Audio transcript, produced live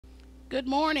Good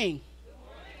morning.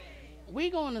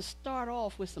 We're going to start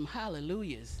off with some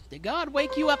hallelujahs. Did God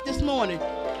wake you up this morning?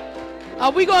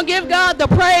 Are we going to give God the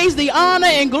praise, the honor,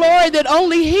 and glory that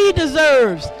only He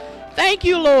deserves? Thank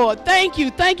you, Lord. Thank you.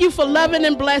 Thank you for loving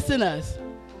and blessing us.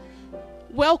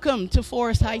 Welcome to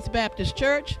Forest Heights Baptist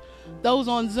Church. Those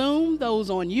on Zoom, those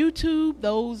on YouTube,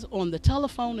 those on the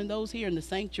telephone, and those here in the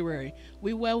sanctuary,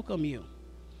 we welcome you.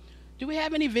 Do we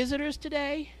have any visitors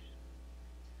today?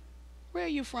 Where are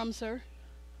you from, sir?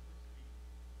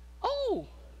 Oh,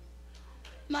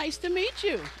 nice to meet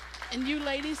you. And you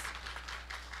ladies,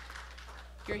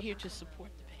 you're here to support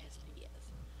the pastor, yes.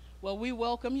 Well, we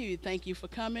welcome you. Thank you for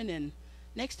coming. And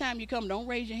next time you come, don't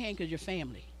raise your hand because you're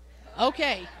family.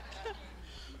 Okay.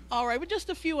 All right, with just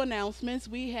a few announcements.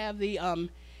 We have the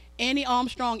Annie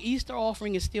Armstrong Easter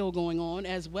offering is still going on,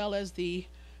 as well as the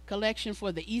collection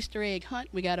for the Easter egg hunt.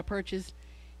 We got to purchase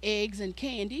eggs and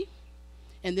candy.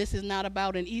 And this is not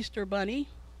about an Easter bunny.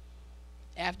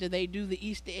 After they do the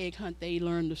Easter egg hunt, they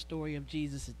learn the story of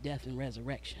Jesus' death and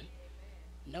resurrection.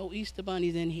 No Easter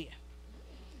bunnies in here.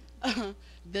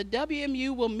 The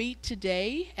WMU will meet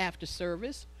today after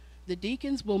service. The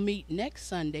deacons will meet next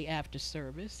Sunday after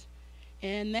service.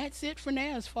 And that's it for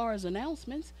now as far as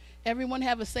announcements. Everyone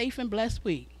have a safe and blessed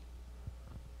week.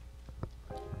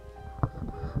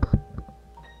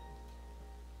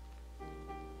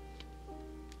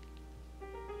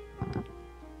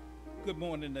 Good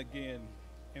morning again,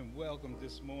 and welcome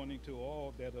this morning to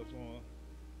all that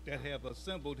have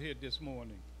assembled here this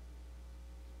morning.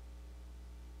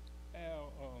 Our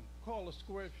call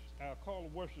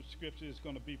of worship scripture is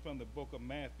going to be from the book of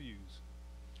Matthew.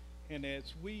 And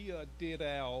as we did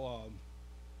our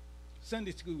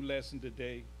Sunday school lesson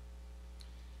today,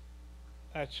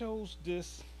 I chose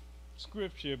this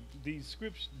scripture, these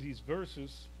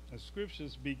verses and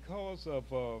scriptures because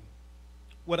of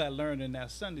what I learned in our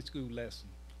Sunday school lesson.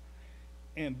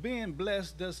 And being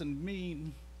blessed doesn't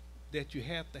mean that you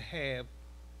have to have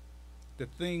the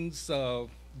things of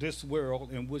this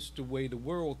world in which the way the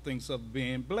world thinks of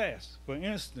being blessed. For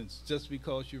instance, just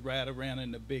because you ride around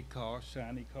in a big car,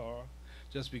 shiny car,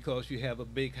 just because you have a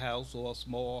big house or a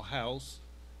small house,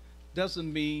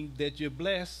 doesn't mean that you're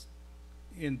blessed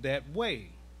in that way.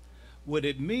 What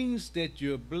it means that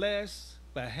you're blessed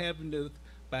by having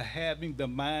the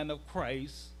mind of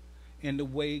Christ and the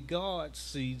way God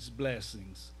sees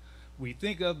blessings. We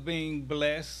think of being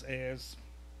blessed as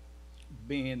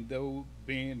being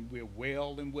we're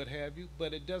well and what have you,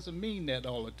 but it doesn't mean that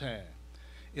all the time.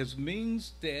 It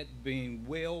means that being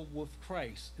well with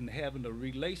Christ and having a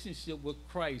relationship with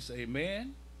Christ,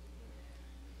 amen?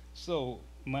 So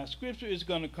my scripture is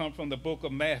going to come from the book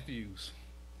of Matthew,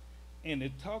 and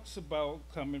it talks about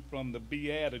coming from the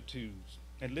Beatitudes.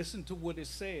 And listen to what it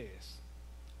says.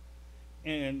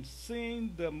 And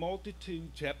seeing the multitude,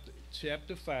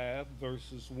 chapter 5,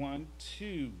 verses 1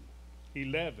 to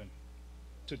 11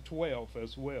 to 12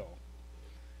 as well.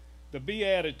 The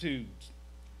Beatitudes.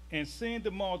 And seeing the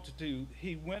multitude,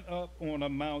 he went up on a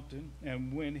mountain,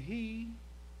 and when he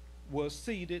was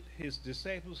seated, his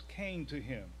disciples came to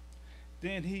him.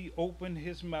 Then he opened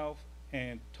his mouth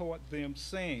and taught them,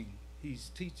 saying, he's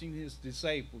teaching his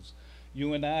disciples.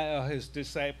 You and I are his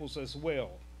disciples as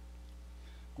well.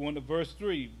 Going to verse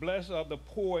 3. Blessed are the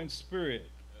poor in spirit,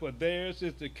 for theirs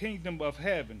is the kingdom of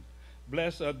heaven.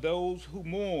 Blessed are those who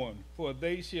mourn, for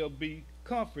they shall be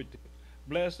comforted.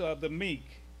 Blessed are the meek,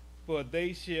 for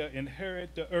they shall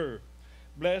inherit the earth.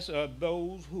 Blessed are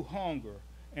those who hunger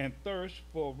and thirst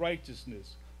for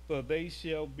righteousness, for they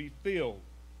shall be filled.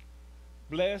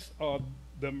 Blessed are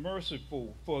the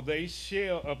merciful, for they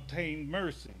shall obtain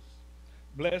mercy.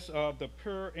 Blessed are the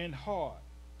pure in heart,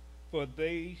 for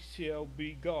they shall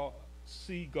be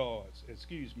see gods.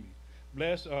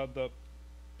 Blessed are the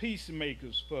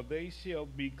peacemakers, for they shall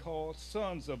be called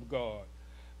sons of God.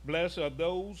 Blessed are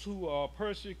those who are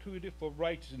persecuted for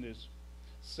righteousness'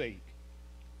 sake,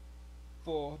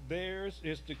 for theirs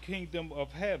is the kingdom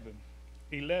of heaven.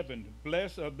 11.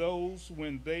 Blessed are those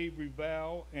when they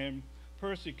revile and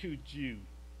persecute you,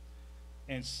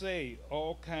 and say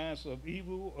all kinds of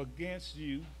evil against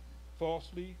you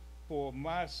falsely for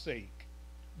my sake.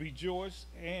 Rejoice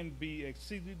and be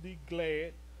exceedingly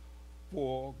glad,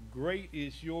 for great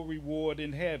is your reward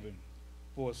in heaven.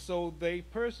 For so they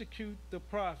persecute the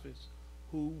prophets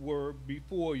who were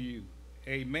before you.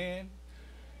 Amen.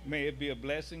 May it be a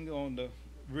blessing on the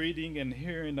reading and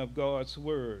hearing of God's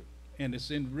word. And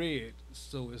it's in red,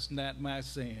 so it's not my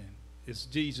saying. It's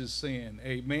Jesus saying,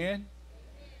 amen.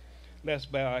 Let's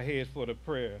bow our heads for the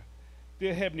prayer.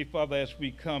 Dear Heavenly Father, as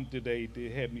we come today, dear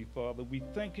Heavenly Father, we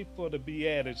thank you for the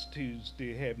Beatitudes,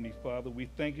 dear Heavenly Father. We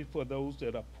thank you for those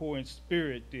that are poor in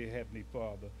spirit, dear Heavenly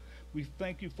Father. We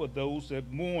thank you for those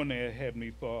that mourn, dear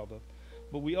Heavenly Father.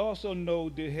 But we also know,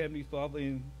 dear Heavenly Father,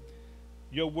 in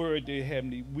your word, dear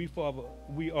Heavenly, we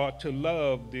are to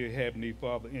love, dear Heavenly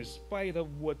Father, in spite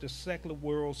of what the secular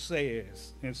world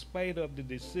says, in spite of the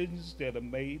decisions that are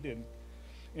made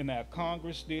in our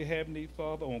Congress, dear Heavenly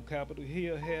Father, on Capitol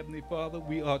Hill, Heavenly Father,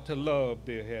 we are to love,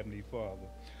 dear Heavenly Father.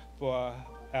 For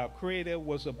our Creator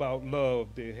was about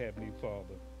love, dear Heavenly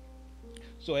Father.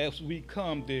 So as we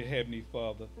come, dear Heavenly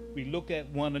Father, we look at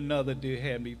one another, dear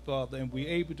Heavenly Father, and we're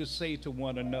able to say to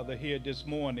one another here this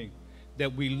morning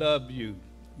that we love you,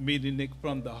 meaning it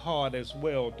from the heart as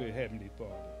well, dear Heavenly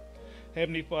Father.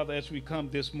 Heavenly Father, as we come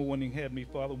this morning, Heavenly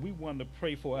Father, we want to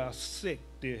pray for our sick,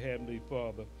 dear Heavenly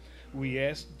Father. We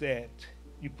ask that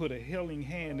you put a healing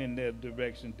hand in that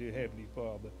direction, dear Heavenly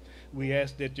Father. We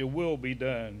ask that your will be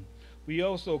done. We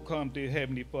also come, dear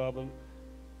Heavenly Father,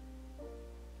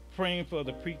 praying for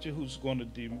the preacher who's going to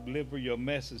deliver your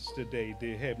message today,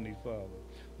 dear Heavenly Father.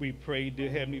 We pray, dear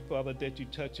Heavenly Father, that you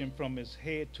touch him from his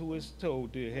head to his toe,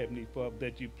 dear Heavenly Father,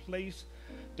 that you place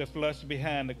the flesh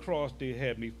behind the cross, dear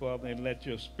Heavenly Father, and let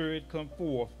your spirit come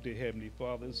forth, dear Heavenly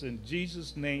Father. It's in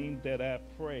Jesus' name that I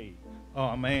pray.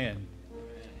 Amen.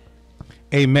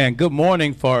 Amen. Good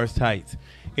morning, Forest Heights.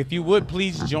 If you would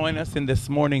please join us in this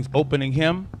morning's opening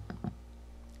hymn,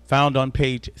 found on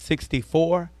page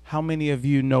 64. How many of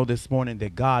you know this morning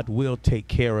that God will take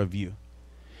care of you?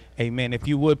 Amen. If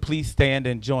you would please stand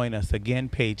and join us again,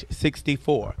 page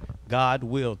 64. God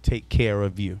will take care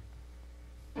of you.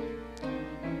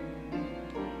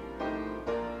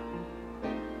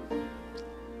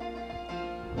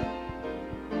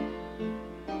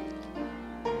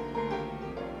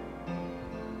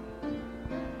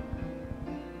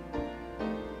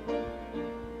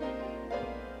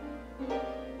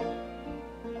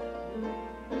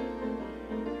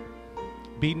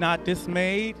 Be not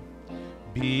dismayed,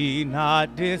 be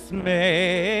not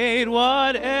dismayed,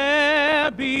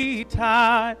 whate'er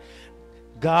betide,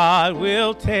 God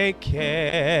will take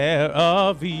care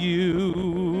of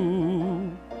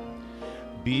you.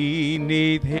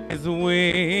 Beneath his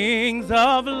wings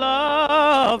of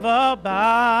love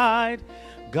abide,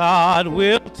 God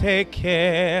will take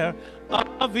care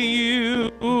of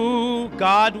you.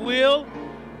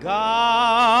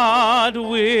 God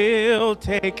will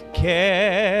take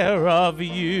care of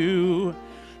you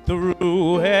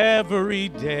through every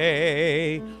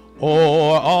day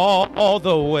or all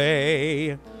the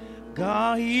way.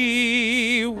 God,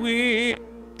 he will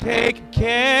take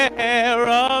care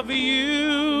of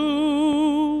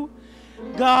you.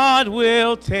 God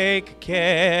will take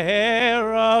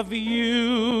care of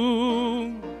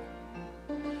you.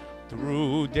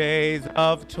 Through days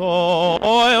of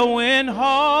toil when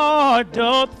heart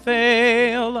doth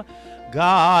fail,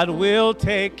 God will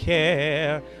take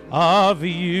care of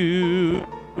you.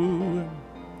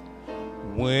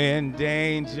 When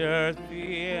danger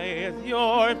fears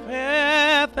your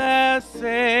path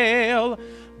assail,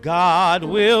 God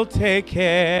will take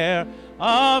care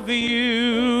of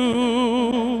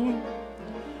you.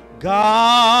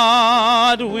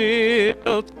 God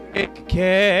will take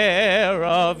care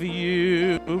of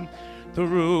you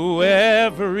through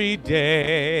every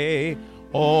day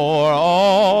or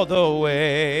all the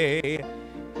way.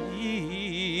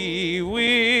 He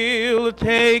will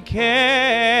take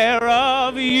care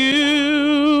of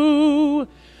you.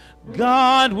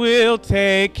 God will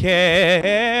take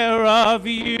care of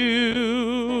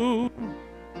you.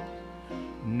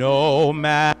 No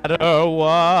matter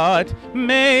what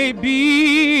may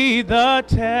be the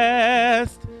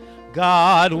test,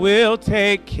 God will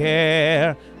take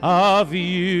care of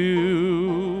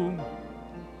you.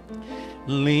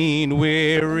 Lean,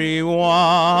 weary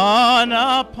one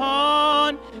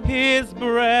upon his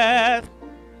breast,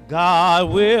 God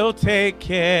will take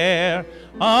care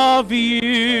of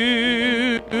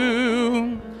you.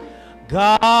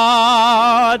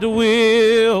 God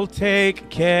will take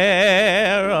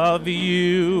care of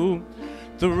you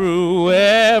through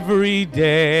every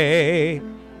day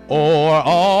or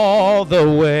all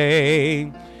the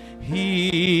way.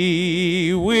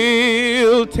 He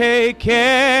will take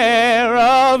care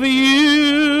of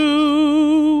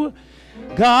you.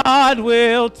 God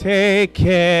will take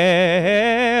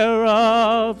care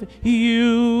of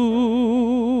you.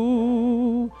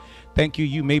 Thank you.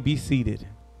 You may be seated.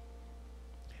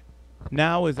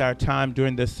 Now is our time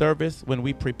during this service when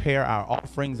we prepare our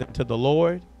offerings unto the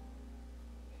Lord.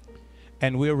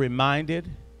 And we're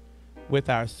reminded with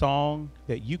our song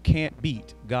that you can't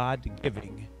beat God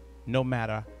giving no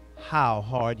matter how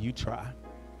hard you try.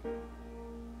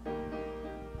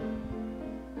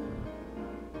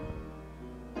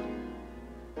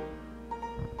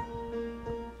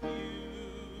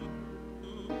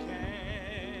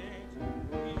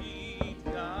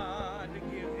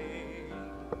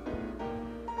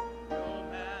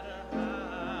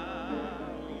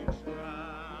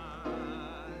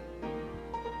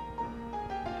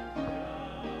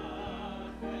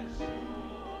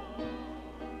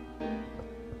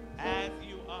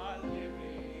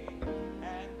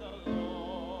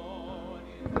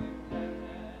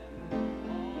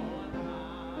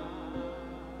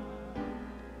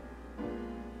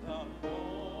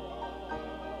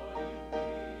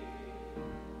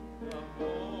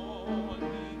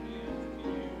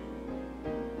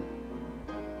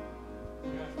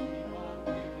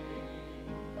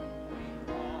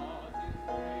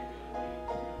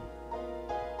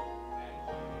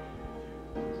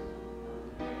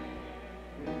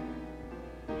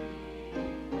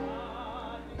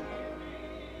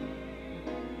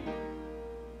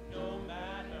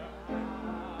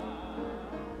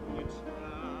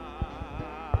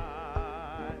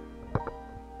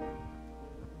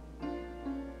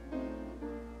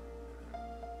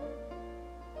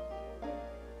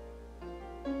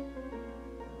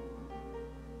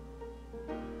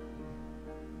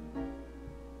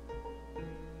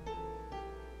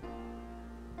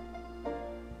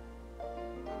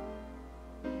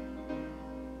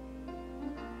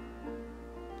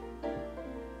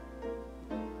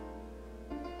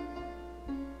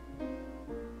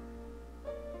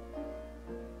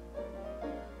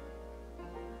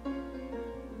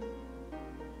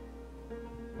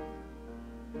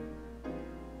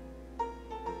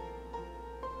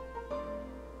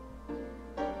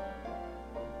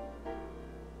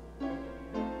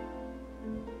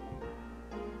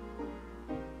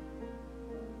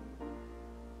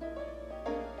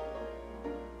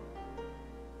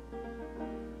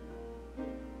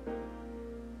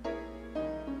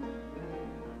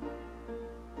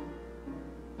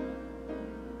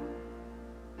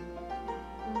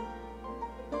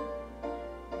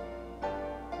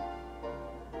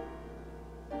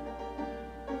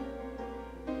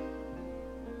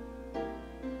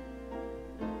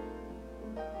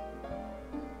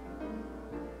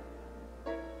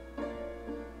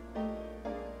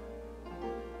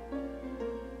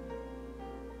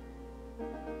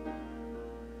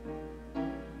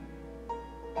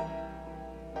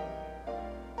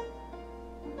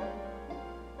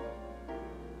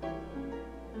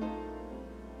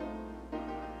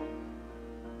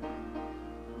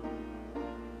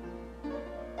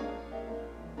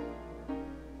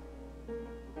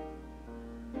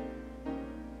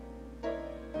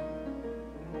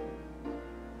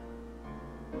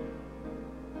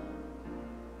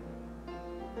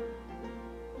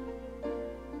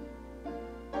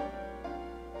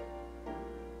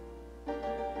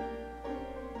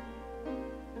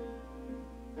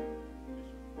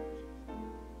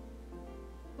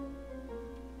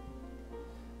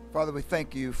 Father, we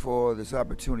thank you for this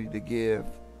opportunity to give.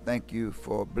 Thank you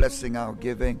for blessing our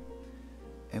giving.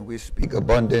 And we speak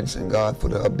abundance in God for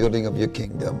the upbuilding of your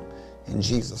kingdom. In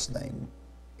Jesus' name,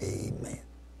 amen.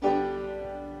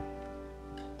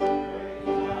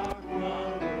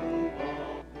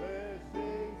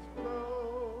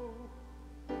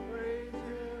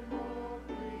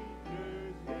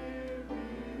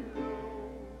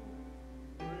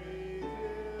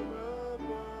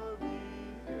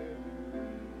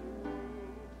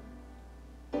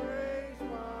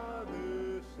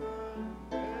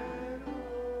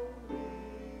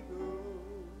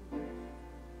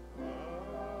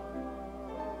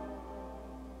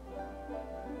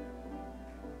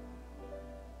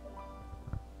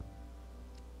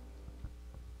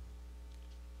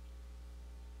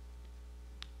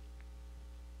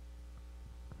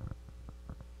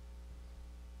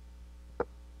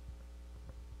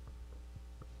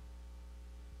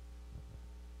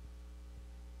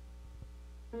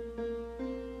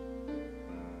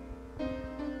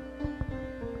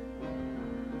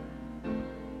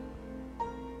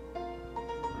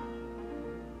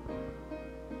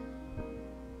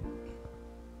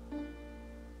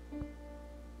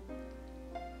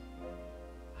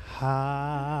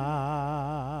 How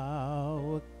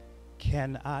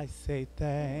can I say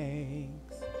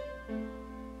thanks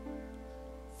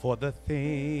for the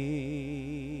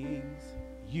things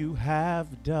you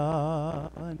have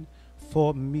done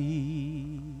for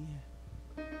me?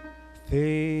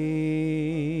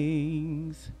 Things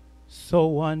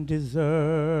so undeserved,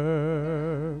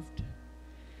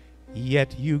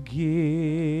 yet you give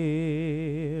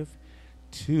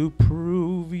to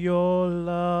prove your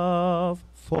love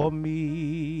for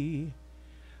me.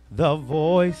 The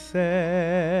voices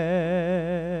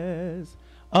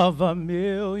of a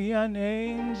million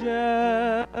angels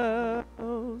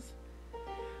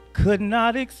could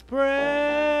not express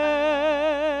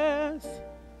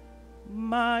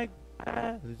my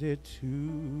gratitude.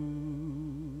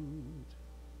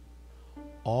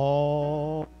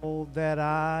 All that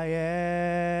I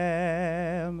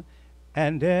am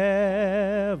and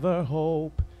ever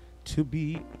hope to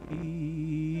be,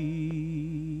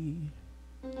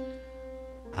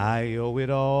 I owe it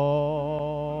all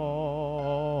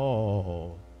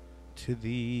to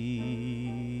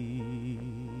thee.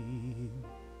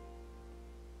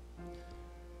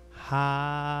 How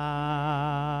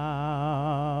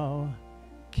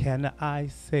can I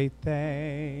say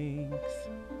thanks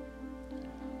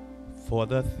for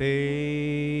the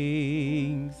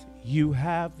things you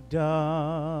have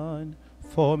done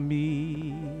for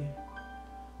me?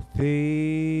 Things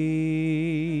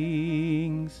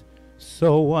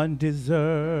so undeserved,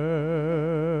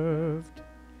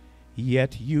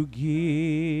 yet you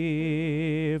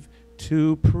give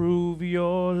to prove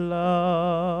your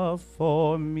love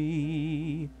for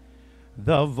me.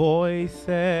 The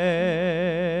voices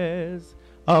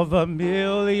of a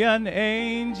million angels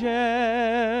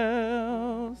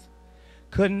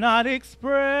could not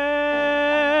express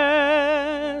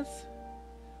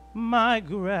my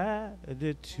gratitude,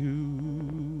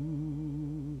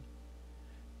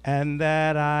 and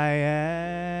that I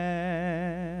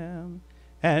am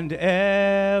and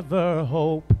ever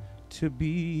hope to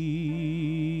be.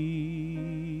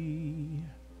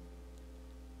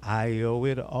 I owe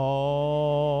it all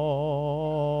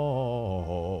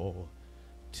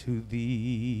to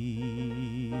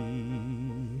thee.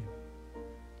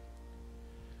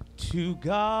 To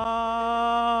God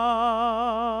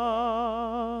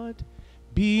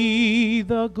be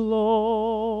the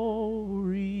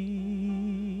glory.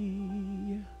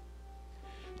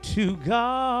 To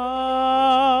God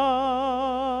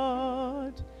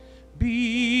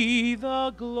be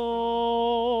the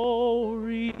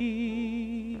glory.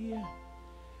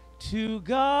 To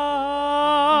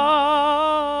God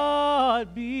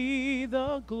be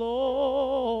the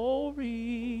glory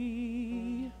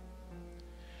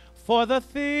for the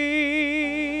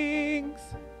things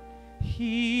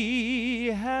He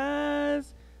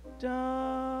has done.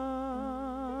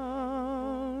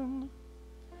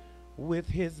 With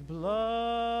His blood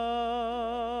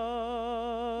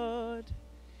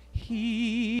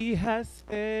He has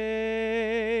saved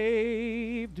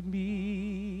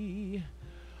me.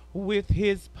 With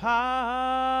His power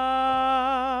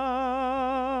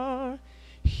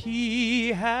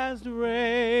He has raised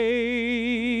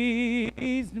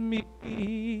me.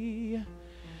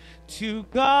 To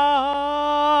God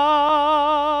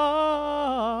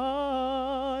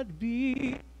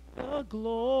be the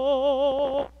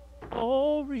glory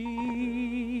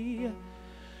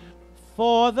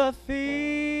for the things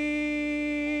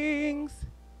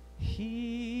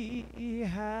He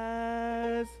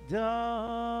has done.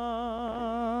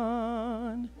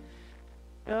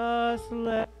 Just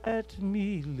let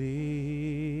me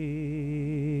live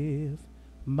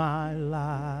my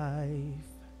life.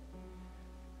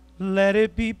 Let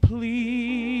it be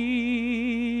pleasing,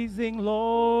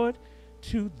 Lord,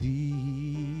 to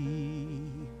Thee.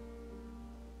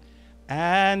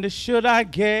 And should I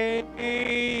gain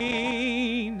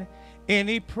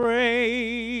any praise,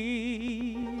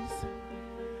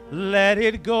 let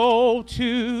it go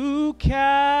to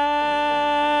Calvary.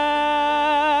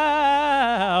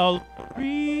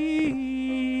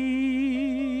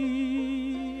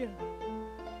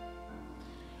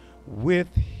 With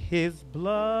His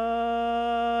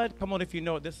blood, come on if you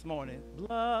know it this morning,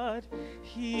 blood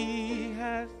He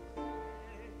has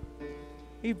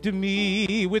saved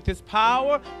me. With His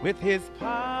power,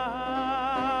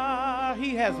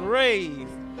 He has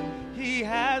raised.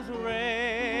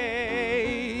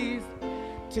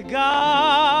 To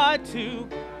God to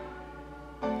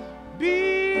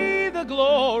be the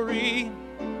glory,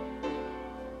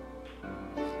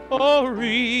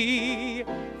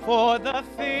 for the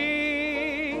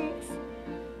things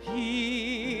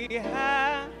He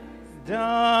has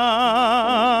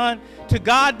done. To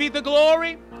God be the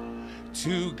glory.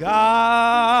 To God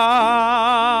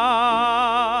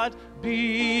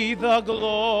be the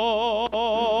glory.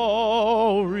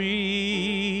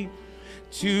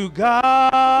 To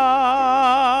God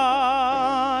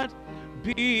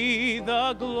be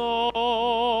the glory.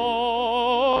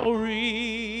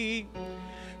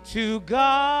 To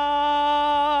God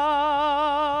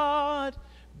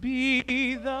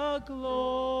be the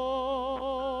glory.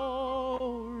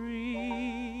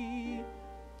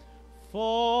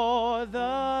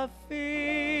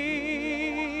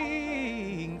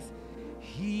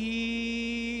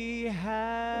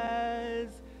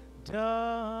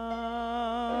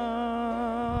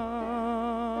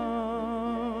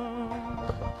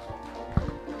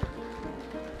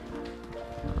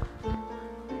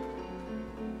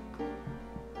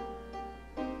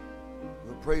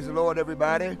 Praise the Lord,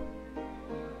 everybody.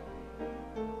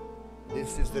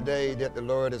 This is the day that the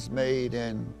Lord has made,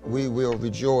 and we will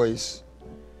rejoice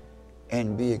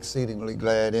and be exceedingly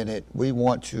glad in it. We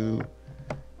want to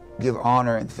give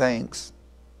honor and thanks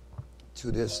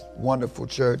to this wonderful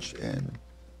church and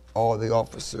all the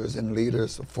officers and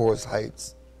leaders of Forest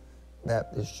Heights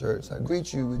Baptist Church. I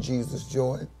greet you with Jesus'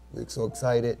 joy. We're so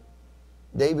excited.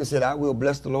 David said, I will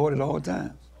bless the Lord at all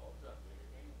times,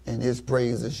 and his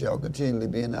praises shall continually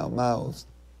be in our mouths.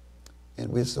 And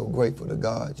we're so grateful to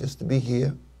God just to be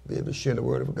here, be able to share the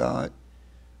word of God.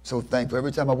 So thankful.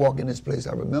 Every time I walk in this place,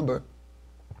 I remember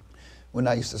when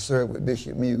I used to serve with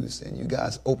Bishop Muse, and you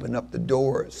guys opened up the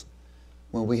doors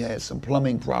when we had some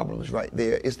plumbing problems right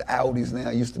there. It's the Audis now.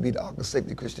 It used to be the Arca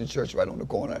Safety Christian Church right on the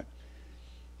corner.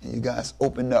 And you guys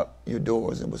opened up your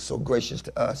doors and was so gracious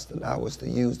to us to allow us to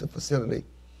use the facility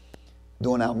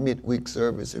during our midweek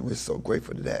service, and we're so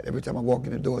grateful to that. Every time I walk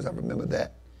in the doors, I remember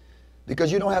that.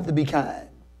 Because you don't have to be kind.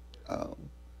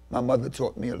 My mother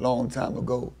taught me a long time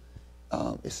ago,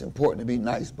 it's important to be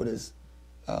nice, but it's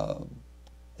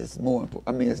more important.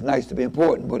 I mean, it's nice to be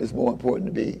important, but it's more important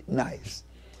to be nice.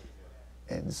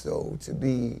 And so to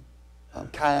be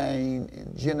kind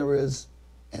and generous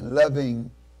and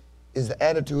loving is the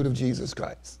attitude of Jesus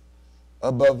Christ.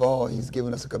 Above all, he's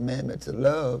given us a commandment to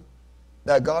love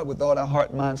thy God with all our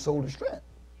heart, mind, soul, and strength,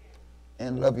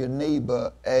 and love your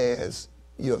neighbor as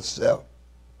yourself.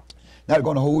 Not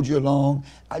going to hold you long.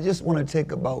 I just want to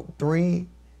take about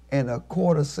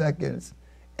 3¼ seconds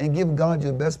and give God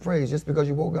your best praise just because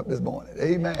you woke up this morning.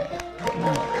 Amen. Come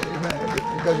on,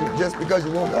 amen. Just because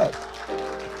you woke up.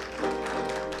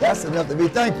 That's enough to be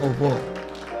thankful for.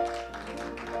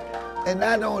 And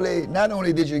not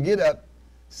only did you get up,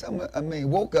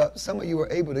 woke up, some of you were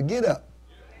able to get up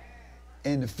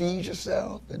and to feed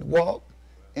yourself and walk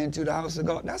into the house of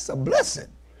God. That's a blessing.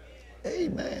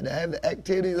 Amen. To have the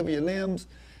activities of your limbs.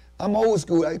 I'm old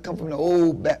school. I come from the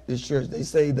old Baptist church. They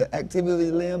say the activity of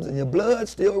your limbs and your blood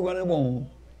still running warm.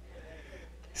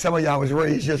 Some of y'all was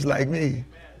raised just like me.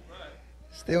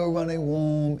 Still running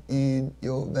warm in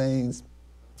your veins.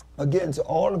 Again, to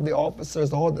all of the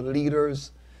officers, all the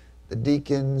leaders, the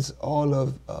deacons, all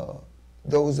of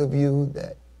those of you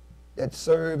that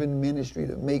serve in ministry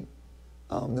to make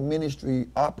the ministry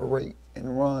operate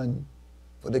and run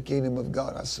for the kingdom of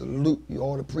God. I salute you,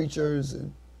 all the preachers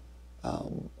and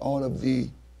all of the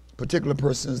particular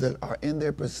persons that are in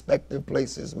their respective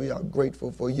places. We are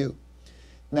grateful for you.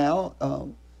 Now,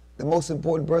 the most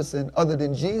important person other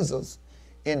than Jesus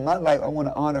in my life, I want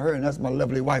to honor her, and that's my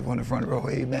lovely wife on the front row.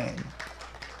 Amen.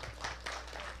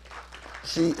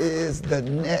 She is the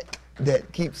neck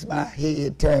that keeps my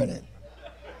head turning.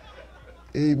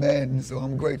 Amen. So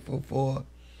I'm grateful for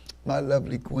my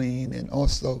lovely queen, and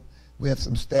also we have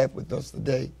some staff with us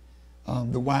today,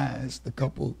 the wives, the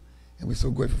couple, and we're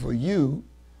so grateful for you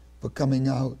for coming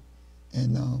out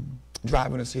and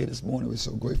driving us here this morning. We're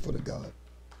so grateful to God.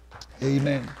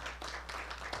 Amen.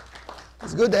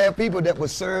 It's good to have people that will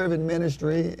serve in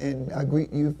ministry, and I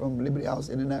greet you from Liberty House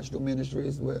International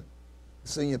Ministries, where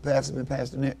senior pastor been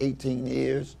pastoring there 18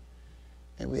 years,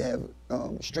 and we have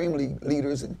extremely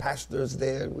leaders and pastors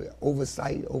there. We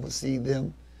oversee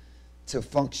them to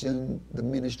function the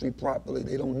ministry properly.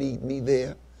 They don't need me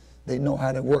there. They know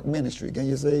how to work ministry. Can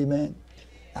you say amen?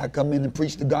 I come in and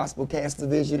preach the gospel, cast the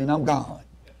vision, and I'm gone.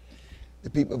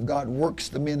 The people of God works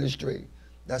the ministry.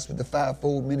 That's what the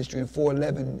fivefold ministry in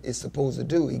 4:11 is supposed to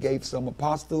do. He gave some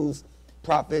apostles,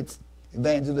 prophets,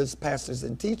 evangelists, pastors,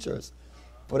 and teachers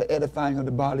for the edifying of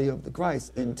the body of the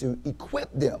Christ, and to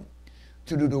equip them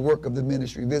to do the work of the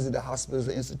ministry, visit the hospitals,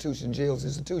 the institutions, jails,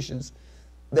 institutions,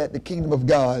 that the kingdom of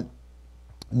God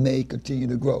may continue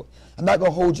to grow. I'm not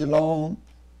going to hold you long,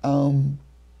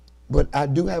 but I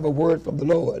do have a word from the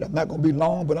Lord. I'm not going to be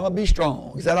long, but I'm going to be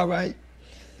strong. Is that all right?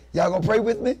 Y'all going to pray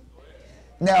with me?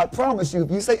 Now, I promise you, if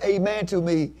you say amen to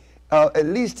me at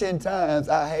least 10 times,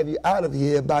 I'll have you out of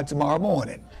here by tomorrow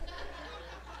morning.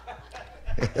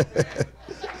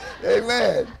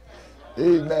 Amen.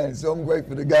 Amen. So I'm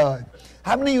grateful to God.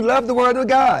 How many of you love the word of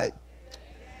God?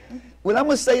 Well, I'm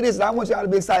going to say this, and I want y'all to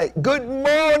be excited. Good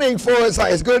morning, Forest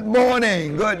Heights. Good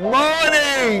morning. Good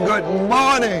morning. Good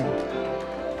morning.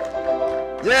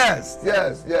 Yes,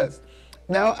 yes, yes.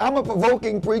 Now, I'm a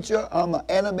provoking preacher. I'm an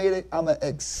animated, I'm an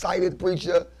excited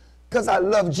preacher because I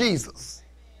love Jesus.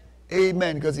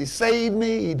 Amen. Because he saved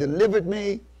me. He delivered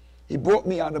me. He brought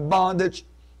me out of bondage.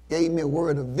 Gave me a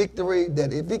word of victory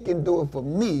that if he can do it for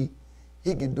me,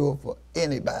 he can do it for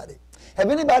anybody. Have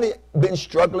anybody been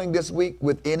struggling this week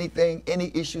with anything,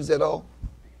 any issues at all?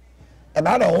 Am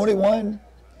I the only one?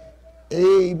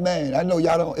 Amen. I know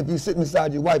y'all don't, if you're sitting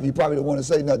beside your wife, you probably don't want to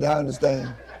say nothing. I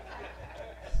understand.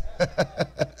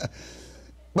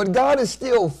 But God is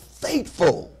still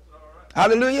faithful.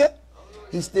 Hallelujah.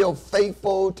 He's still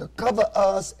faithful to cover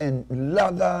us and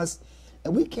love us.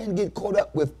 And we can't get caught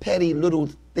up with petty little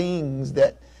things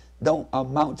that don't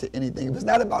amount to anything. If it's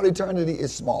not about eternity,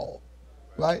 it's small.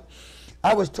 Right?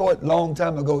 I was taught a long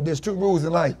time ago, there's 2 rules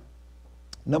in life.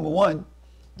 Number 1,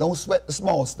 don't sweat the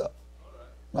small stuff.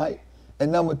 Right?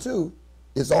 And number 2,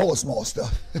 it's all small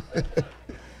stuff.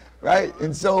 Right?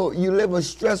 And so you live a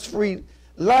stress-free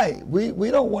life. We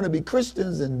don't want to be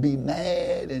Christians and be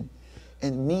mad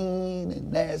and mean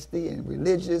and nasty and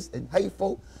religious and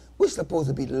hateful. We're supposed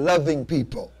to be loving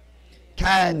people,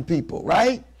 kind people,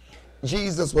 right?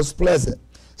 Jesus was pleasant.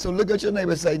 So look at your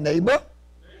neighbor and say, neighbor,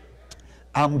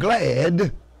 I'm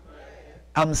glad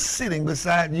I'm sitting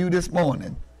beside you this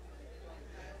morning.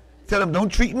 Tell them, don't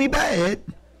treat me bad,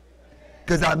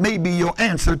 because I may be your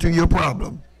answer to your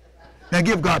problem. Now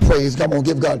give God praise. Come on,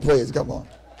 give God praise. Come on.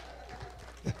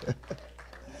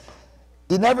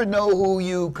 You never know who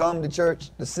you come to church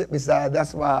to sit beside.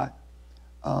 That's why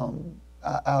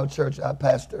our church, our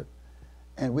pastor,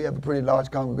 and we have a pretty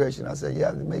large congregation. I say, you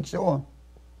have to make sure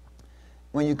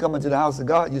when you come into the house of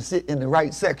God, you sit in the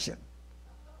right section,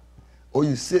 or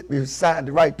you sit beside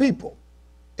the right people.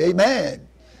 Amen.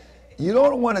 You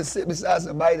don't want to sit beside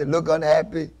somebody that look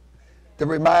unhappy to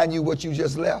remind you what you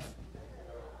just left.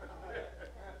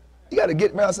 You got to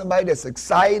get around somebody that's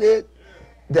excited,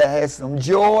 that has some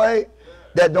joy,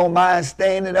 that don't mind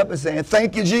standing up and saying,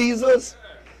 thank you, Jesus.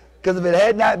 Because if it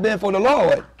had not been for the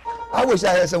Lord, I wish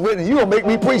I had some witness. You going to make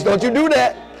me preach. Don't you do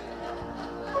that.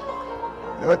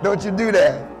 Don't you do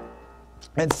that.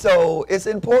 And so it's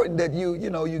important that you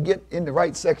get in the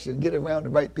right section, get around the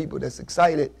right people that's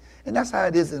excited. And that's how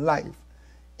it is in life.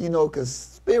 Because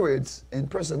spirits and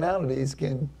personalities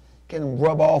can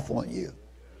rub off on you.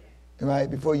 Right?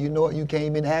 Before you know it, you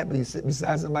came in happy, you sit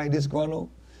beside somebody disgruntled,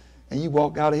 and you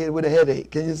walk out of here with a headache.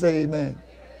 Can you say amen?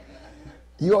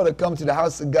 You ought to come to the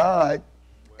house of God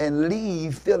and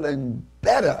leave feeling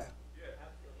better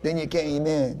than you came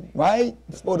in, right?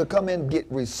 You're supposed to come in and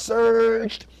get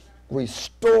resurged,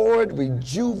 restored,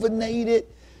 rejuvenated.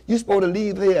 You're supposed to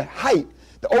leave here hyped.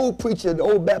 The old preacher, the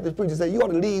old Baptist preacher said, you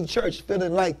ought to leave church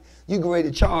feeling like you're ready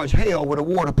to charge hell with a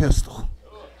water pistol.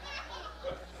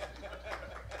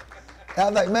 I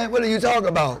was like, man, what are you talking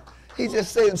about? He's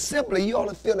just saying simply, you ought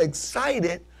to feel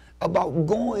excited about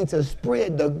going to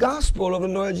spread the gospel of the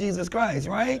Lord Jesus Christ,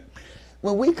 right?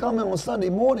 When we come in on Sunday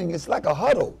morning, it's like a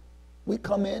huddle. We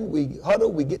come in, we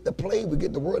huddle, we get the play, we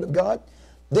get the word of God.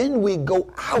 Then we go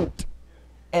out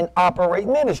and operate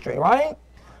ministry, right?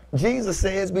 Jesus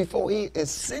says before he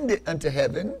ascended unto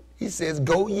heaven, he says,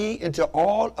 go ye into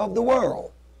all of the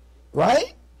world,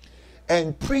 right?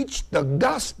 And preach the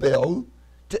gospel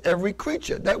to every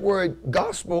creature. That word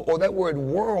gospel, or that word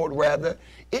world rather,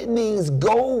 it means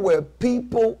go where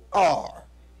people are.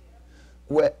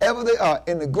 Wherever they are,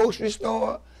 in the grocery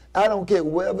store, I don't care,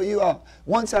 wherever you are.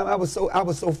 One time I was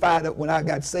so fired up when I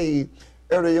got saved.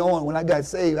 Early on when I got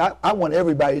saved, I want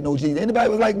everybody to know Jesus. Anybody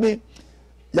was like me?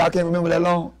 Y'all can't remember that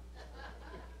long?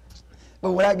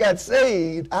 But when I got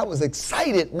saved, I was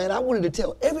excited, man. I wanted to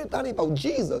tell everybody about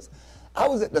Jesus. I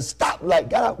was at the stoplight,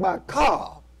 got out my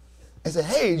car, and said,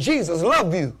 hey, Jesus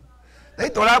love you. They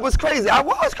thought I was crazy. I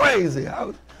was crazy.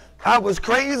 I was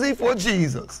crazy for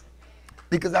Jesus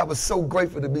because I was so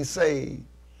grateful to be saved.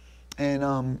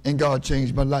 And God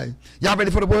changed my life. Y'all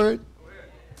ready for the word?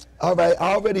 All right.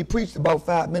 I already preached about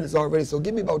 5 minutes already, so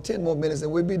give me about 10 more minutes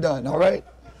and we'll be done, all right?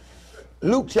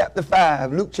 Luke chapter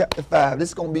 5. Luke chapter 5. This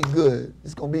is going to be good.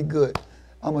 It's going to be good.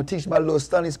 I'm going to teach my little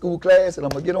Sunday school class, and I'm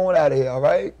going to get on out of here, all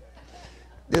right?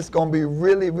 This is going to be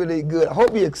really, really good. I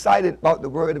hope you're excited about the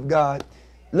word of God.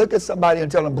 Look at somebody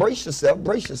and tell them, brace yourself,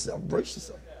 brace yourself, brace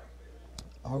yourself.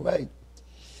 All right.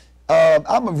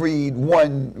 I'm going to read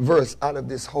one verse out of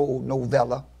this whole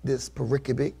novella, this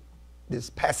pericope,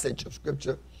 this passage of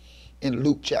scripture in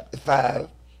Luke chapter 5.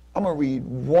 I'm going to read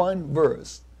one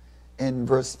verse in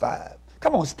verse 5.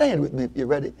 Come on, stand with me if you're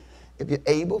ready. If you're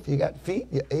able, if you got feet,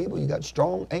 you're able, you got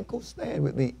strong ankles, stand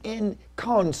with me. In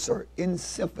concert, in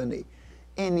symphony,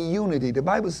 in unity. The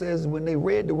Bible says when they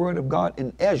read the word of God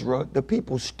in Ezra, the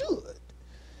people stood.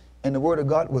 And the word of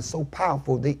God was so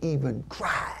powerful, they even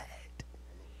cried.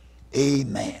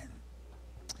 Amen.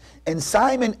 And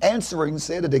Simon answering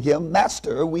said unto him,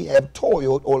 Master, we have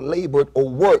toiled or labored or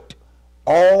worked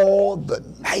all the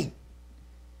night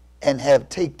and have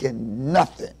taken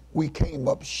nothing. We came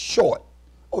up short.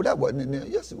 Oh, that wasn't in there.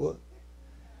 Yes, it was.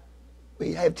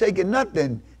 We have taken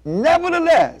nothing.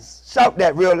 Nevertheless, shout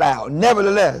that real loud.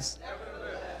 Nevertheless,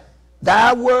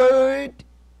 Thy word,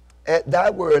 at thy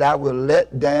word, I will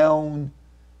let down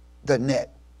the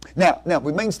net. Now,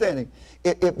 remain standing.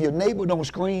 If your neighbor don't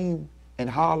scream and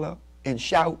holler and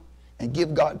shout and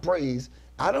give God praise,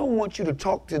 I don't want you to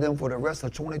talk to them for the rest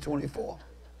of 2024.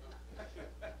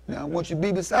 Now, I want you to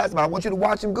be beside them. I want you to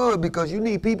watch them good, because you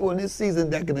need people in this season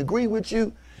that can agree with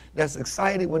you, that's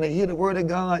excited when they hear the word of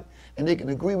God, and they can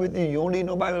agree with you. You don't need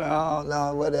nobody like, oh,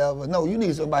 no, whatever. No, you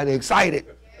need somebody excited,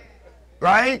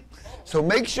 right? So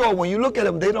make sure when you look at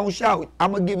them, they don't shout.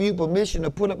 I'm going to give you permission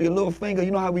to put up your little finger.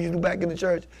 You know how we used to do back in the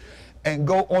church? And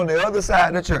go on the other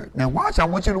side of the church. Now watch, I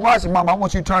want you to watch it, Mama. I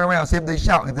want you to turn around, see if they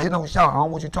shout. If they don't shout, I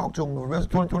don't want you to talk to them the rest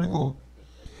of 2024. All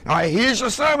right, here's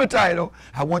your sermon title.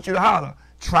 I want you to holler,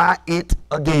 try it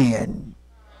again.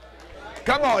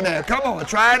 Come on now, come on,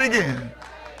 try it again.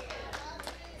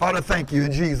 Father, thank you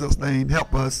in Jesus' name.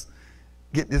 Help us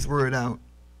get this word out,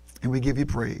 and we give you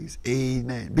praise.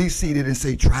 Amen. Be seated and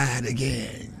say, try it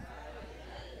again.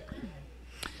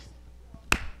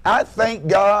 I thank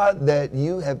God that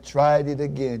you have tried it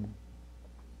again.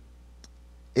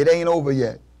 It ain't over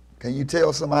yet. Can you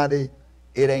tell somebody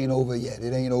it ain't over yet?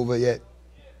 It ain't over yet.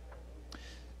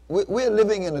 We're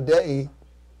living in a day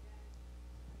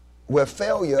where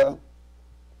failure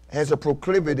has a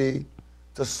proclivity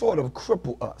to sort of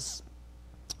cripple us.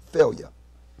 Failure.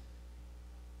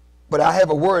 But I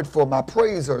have a word for my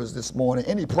praisers this morning.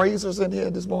 Any praisers in here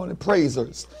this morning?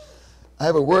 Praisers. I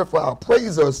have a word for our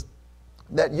praisers,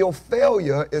 that your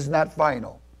failure is not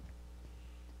final.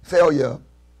 Failure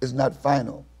is not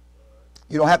final.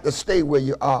 You don't have to stay where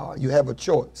you are. You have a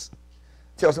choice.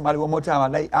 Tell somebody one more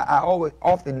time. I always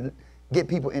often get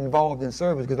people involved in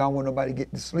service because I don't want nobody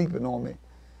getting sleeping on me.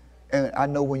 And I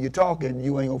know when you're talking,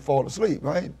 you ain't going to fall asleep,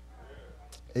 right?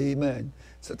 Amen.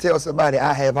 So tell somebody,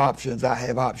 I have options. I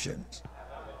have options.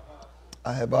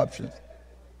 I have options.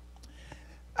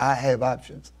 I have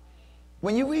options.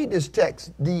 When you read this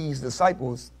text, these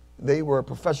disciples, they were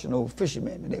professional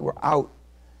fishermen, and they were out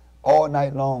all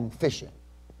night long fishing.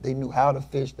 They knew how to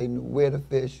fish. They knew where to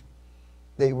fish.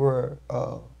 They were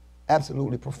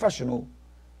absolutely professional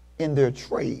in their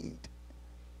trade.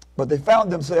 But they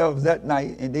found themselves that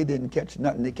night, and they didn't catch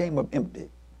nothing. They came up empty.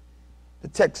 The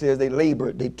text says they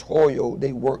labored, they toiled,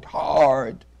 they worked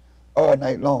hard all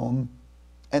night long,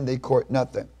 and they caught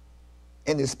nothing.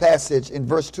 In this passage, in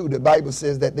verse 2, the Bible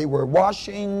says that they were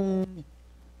washing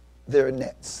their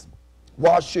nets.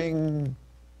 Washing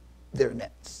their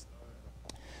nets.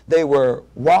 They were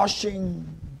washing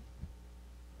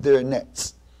their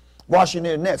nets. Washing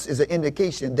their nets is an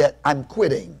indication that I'm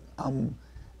quitting.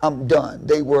 I'm done.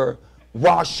 They were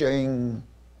washing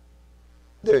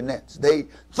their nets. They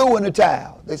threw in the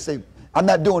towel. They say, I'm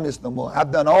not doing this no more.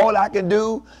 I've done all I can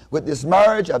do with this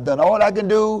marriage. I've done all I can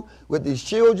do with these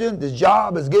children. This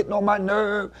job is getting on my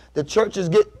nerve. The church is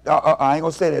I ain't going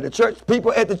to say that. The church,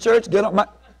 people at the church get on my...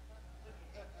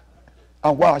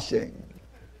 I'm washing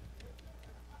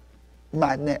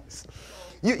my nets.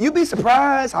 You'd be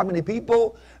surprised how many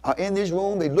people are in this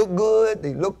room. They look good.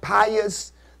 They look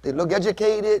pious. They look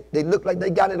educated. They look like they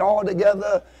got it all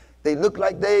together. They look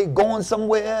like they going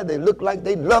somewhere. They look like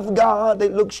they love God. They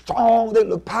look strong. They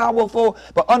look powerful.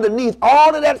 But underneath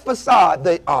all of that facade,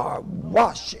 they are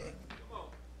washing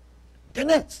their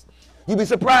nets. You'd be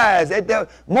surprised at the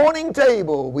morning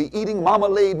table. We eating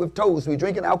marmalade with toast. We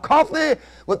drinking our coffee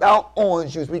with our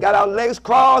orange juice. We got our legs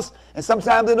crossed. And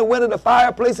sometimes in the winter, the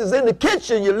fireplace is in the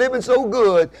kitchen. You're living so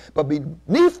good. But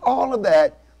beneath all of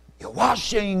that, you're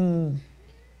washing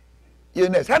your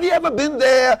nets. Have you ever been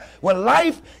there when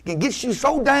life can get you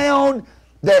so down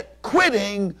that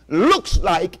quitting looks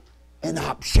like an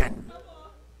option?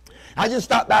 I just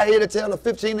stopped by here to tell the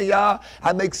 15 of y'all,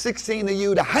 I make 16 of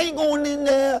you to hang on in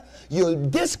there. You're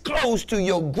this close to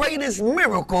your greatest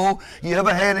miracle you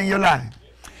ever had in your life.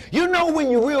 You know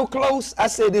when you're real close, I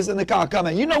said this in the car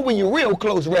coming, you know when you're real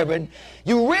close, Reverend,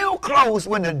 you're real close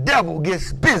when the devil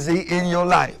gets busy in your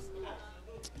life.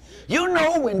 You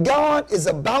know when God is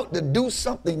about to do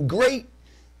something great,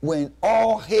 when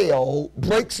all hell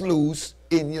breaks loose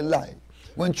in your life.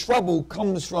 When trouble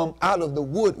comes from out of the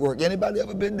woodwork. Anybody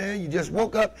ever been there? You just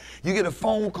woke up, you get a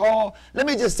phone call. Let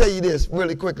me just tell you this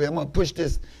really quickly. I'm going to push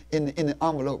this in the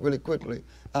envelope really quickly.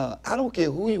 I don't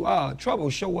care who you are, trouble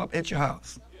show up at your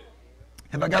house.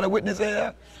 Have I got a witness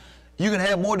there? You can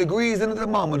have more degrees than a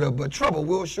thermometer, but trouble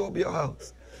will show up your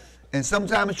house. And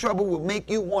sometimes trouble will make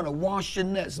you want to wash your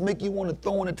nets, make you want to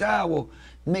throw in a towel,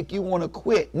 make you want to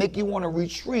quit, make you want to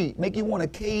retreat, make you want to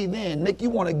cave in, make you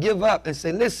want to give up and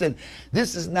say, listen,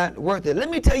 this is not worth it. Let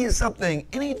me tell you something.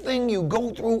 Anything you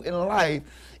go through in life,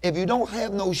 if you don't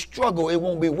have no struggle, it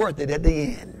won't be worth it at the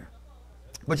end.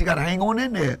 But you got to hang on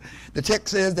in there. The text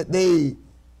says that they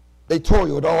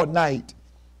toiled all night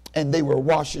and they were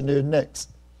washing their necks.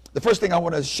 The first thing I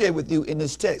want to share with you in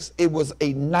this text, it was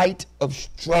a night of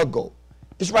struggle.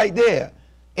 It's right there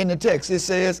in the text. It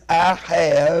says, I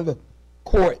have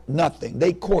court nothing.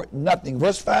 They court nothing.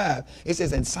 Verse 5, it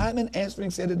says, and Simon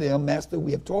answering said to them, Master,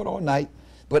 we have toiled all night,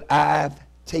 but I've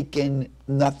taken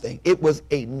nothing. It was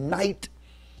a night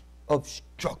of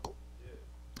struggle.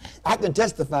 I can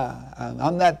testify.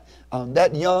 I'm not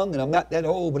that young and I'm not that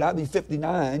old, but I'll be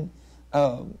 59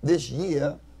 this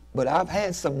year. But I've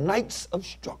had some nights of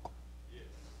struggle.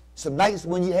 Some nights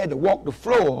when you had to walk the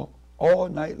floor all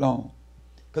night long.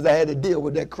 Because I had to deal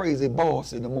with that crazy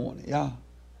boss in the morning. Y'all,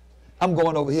 I'm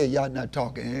going over here. Y'all not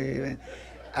talking. Amen.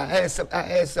 I had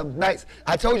some nights.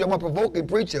 I told you I'm a provoking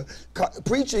preacher.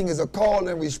 Preaching is a call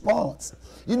and response.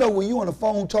 You know, when you on the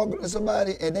phone talking to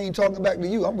somebody and they ain't talking back to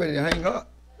you, I'm ready to hang up.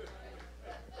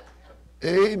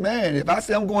 Amen. If I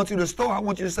say I'm going to the store, I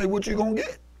want you to say what you going to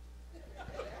get.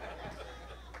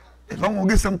 If I'm going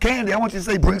to get some candy, I want you to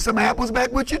say, bring some apples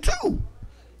back with you too.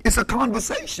 It's a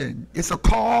conversation. It's a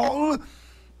call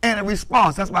and a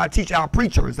response. That's why I teach our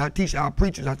preachers. I teach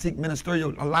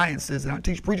ministerial alliances, and I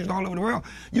teach preachers all over the world.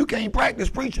 You can't practice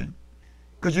preaching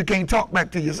because you can't talk back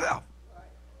to yourself.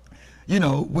 You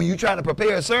know, when you try to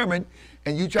prepare a sermon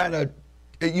and you try to,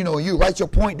 you know, you write your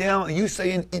point down and you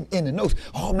say in the notes,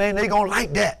 oh man, they going to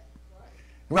like that.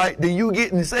 Right? Then you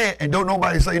get and say it and don't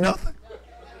nobody say nothing.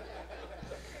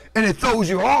 And it throws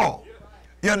you off.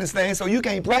 You understand? So you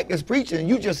can't practice preaching.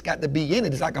 You just got to be in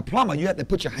it. It's like a plumber. You have to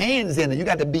put your hands in it. You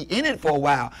got to be in it for a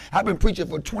while. I've been preaching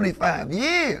for 25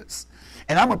 years.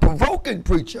 And I'm a provoking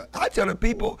preacher. I tell the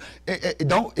people,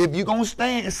 if you're going to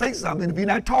stand and say something, if you're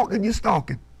not talking, you're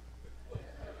stalking.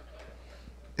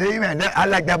 Amen. I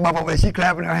like that mother over there. She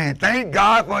clapping her hand. Thank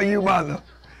God for you, mother.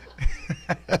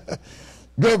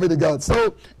 Glory to God.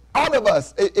 So all of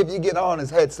us, if you get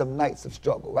honest, had some nights of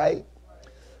struggle, right?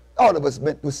 All of us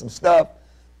went through some stuff.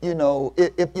 You know,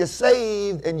 if you're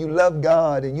saved and you love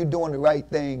God and you're doing the right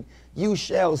thing, you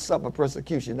shall suffer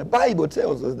persecution. The Bible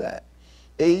tells us that.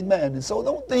 Amen. And so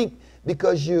don't think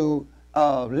because you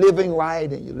living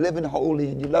right and you're living holy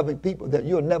and you're loving people that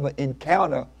you'll never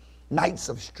encounter nights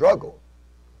of struggle.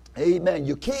 Amen.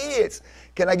 Your kids,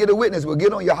 can I get a witness? Will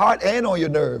get on your heart and on your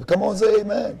nerve. Come on, say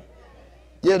amen.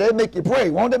 Yeah, they make you pray.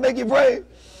 Won't they make you pray?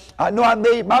 I know I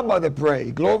made my mother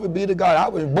pray. Glory be to God. I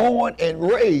was born and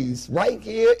raised right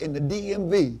here in the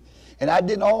DMV. And I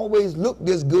didn't always look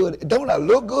this good. Don't I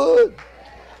look good?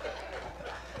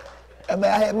 I mean,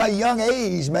 I had my young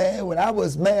age, man. When I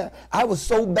was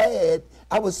so bad.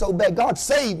 God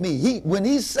saved me. When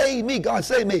he saved me, God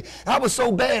saved me. I was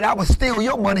so bad, I would steal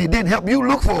your money and didn't help you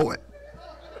look for it.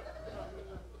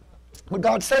 But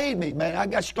God saved me, man. I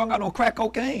got strung out on crack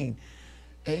cocaine.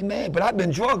 Amen. But I've been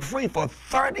drug-free for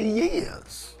 30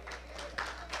 years.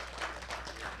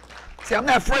 See, I'm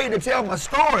not afraid to tell my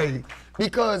story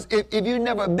because if you've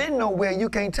never been nowhere, you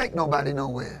can't take nobody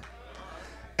nowhere.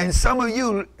 And some of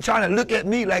you trying to look at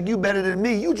me like you better than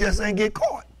me, you just ain't get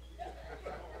caught.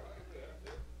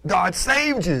 God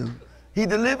saved you. He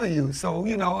delivered you. So,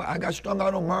 you know, I got strung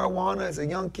out on marijuana as a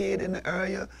young kid in the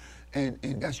area.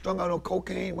 And got strung out on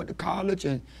cocaine, went to college,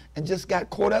 and just got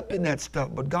caught up in that stuff.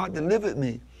 But God delivered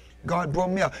me. God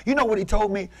brought me out. You know what he told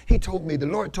me? The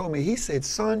Lord told me, he said,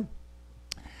 son,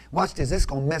 watch this. It's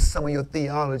going to mess some of your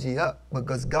theology up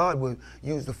because God will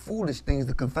use the foolish things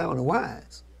to confound the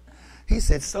wise. He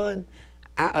said, son,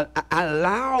 I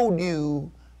allowed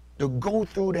you to go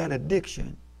through that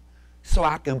addiction so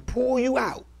I can pull you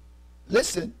out.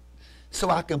 Listen, so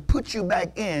I can put you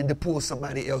back in to pull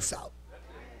somebody else out.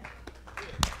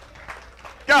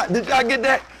 God, did y'all get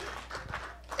that?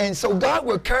 And so God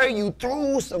will carry you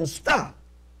through some stuff,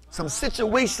 some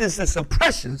situations and some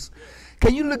pressures.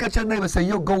 Can you look at your neighbor and say,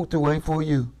 your go-through ain't for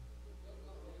you?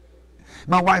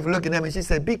 My wife looking at me, she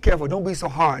said, be careful. Don't be so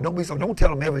hard. Don't tell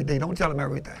them everything. Don't tell them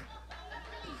everything.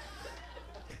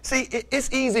 See,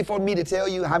 it's easy for me to tell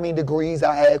you how many degrees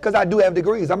I have, because I do have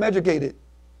degrees. I'm educated.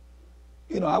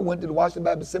 You know, I went to the Washington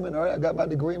Baptist Seminary. I got my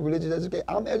degree in religious education.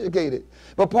 I'm educated.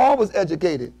 But Paul was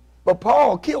educated. But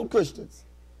Paul killed Christians.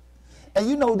 And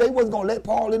you know, they wasn't going to let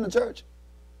Paul in the church.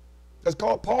 Because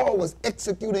Paul was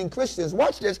executing Christians.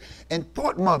 Watch this. And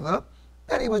thought, mother,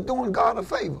 that he was doing God a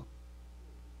favor.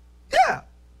 Yeah.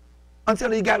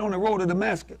 Until he got on the road to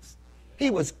Damascus.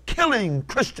 He was killing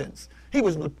Christians. He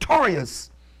was notorious.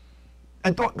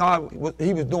 And thought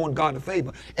he was doing God a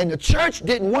favor. And the church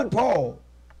didn't want Paul.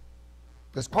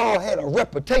 Because Paul had a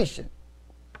reputation.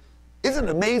 Isn't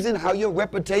it amazing how your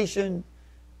reputation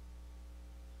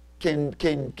can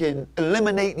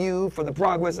eliminate you from the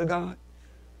progress of God?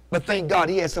 But thank God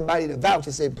he had somebody to vouch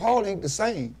and say, Paul ain't the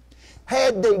same.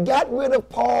 Had they got rid of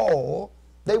Paul,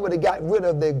 they would have got rid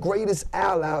of their greatest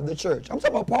ally of the church. I'm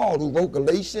talking about Paul, who wrote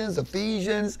Galatians,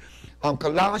 Ephesians,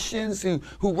 Colossians, who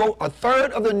wrote a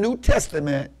third of the New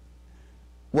Testament,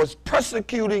 was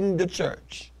persecuting the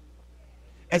church.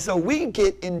 And so we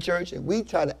get in church and we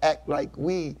try to act like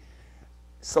we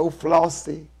so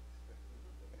flossy.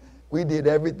 We did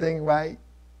everything right.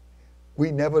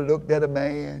 We never looked at a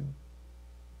man.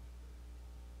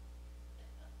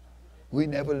 We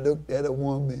never looked at a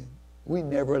woman. We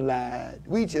never lied.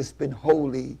 We just been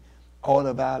holy all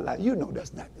of our life. You know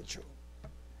that's not the truth.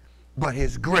 But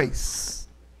his grace,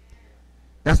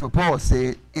 that's what Paul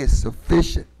said, is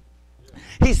sufficient.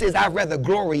 He says, I'd rather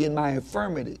glory in my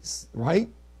infirmities, right?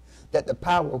 That the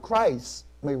power of Christ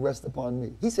may rest upon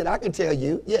me. He said, I can tell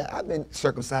you, yeah, I've been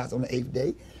circumcised on the 8th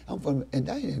day. And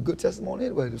that ain't a good testimony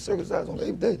anyway, to circumcised on the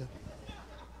 8th day.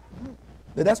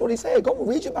 But that's what he said. Go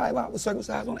read your Bible. I was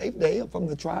circumcised on the 8th day. I'm from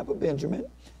the tribe of Benjamin.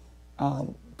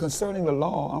 Concerning the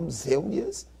law, I'm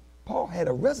zealous. Paul had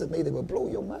a resume that would blow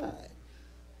your mind.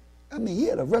 I mean, he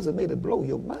had a resume to blow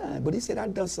your mind, but he said,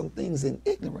 I've done some things in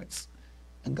ignorance,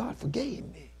 and God forgave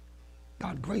me.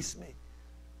 God graced me.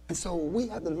 And so we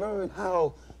have to learn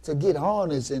how to get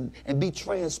honest and be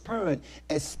transparent,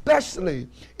 especially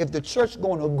if the church is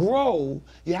going to grow.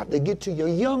 You have to get to your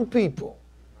young people.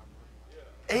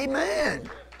 Amen.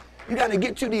 You got to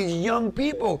get to these young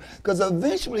people, because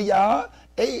eventually, y'all,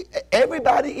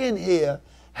 everybody in here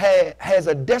has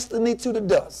a destiny to the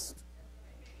dust.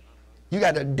 You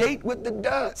got a date with the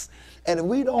dust. And if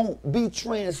we don't be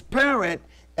transparent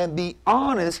and be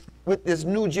honest with this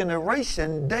new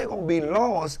generation, they're going to be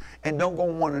lost and don't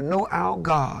going to want to know our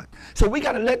God. So we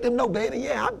got to let them know, baby,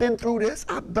 yeah, I've been through this.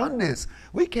 I've done this.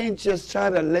 We can't just try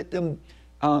to let them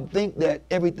think that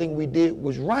everything we did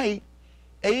was right.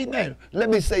 Amen. Let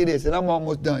me say this, and I'm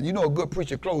almost done. You know a good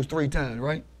preacher closed 3 times,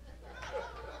 right?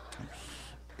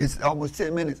 It's almost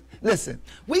 10 minutes. Listen,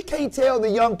 we can't tell the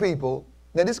young people,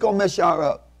 now this is going to mess y'all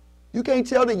up. You can't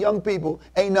tell the young people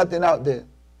ain't nothing out there.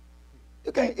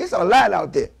 You can't. It's a lot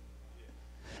out there.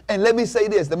 And let me say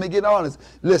this. Let me get honest.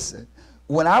 Listen,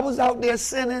 when I was out there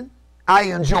sinning, I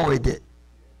enjoyed it.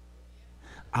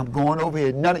 I'm going over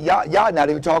here. None of y'all not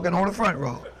even talking on the front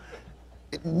row.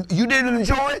 You didn't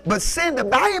enjoy it, but sin, the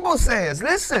Bible says,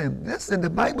 listen, the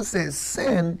Bible says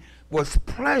sin was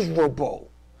pleasurable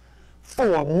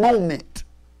for a moment,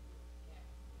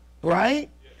 right?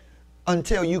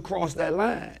 Until you cross that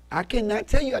line. I cannot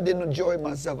tell you I didn't enjoy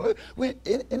myself.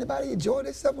 Anybody enjoy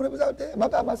themselves when I was out there? Am I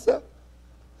by myself?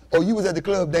 Oh, you was at the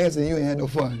club dancing and you ain't had no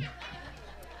fun.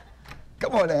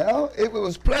 Come on now. It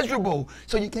was pleasurable.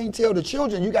 So you can't tell the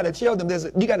children. You got to tell them,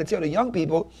 you got to tell the young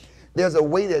people, there's a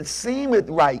way that seemeth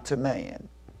right to man,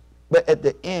 but at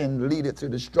the end leadeth to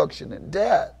destruction and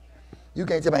death. You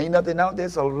can't tell me ain't nothing out there.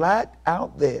 There's a lot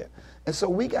out there. And so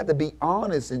we got to be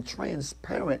honest and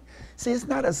transparent. See, it's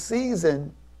not a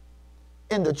season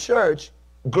in the church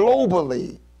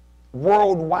globally,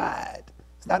 worldwide.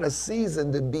 It's not a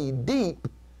season to be deep.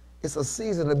 It's a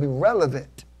season to be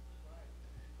relevant,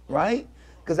 right?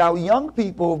 Because our young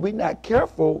people, if we're not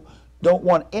careful, don't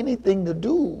want anything to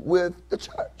do with the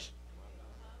church.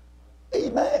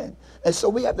 Amen. And so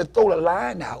we have to throw the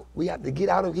line out. We have to get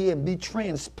out of here and be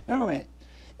transparent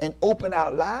and open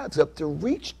our lives up to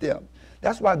reach them.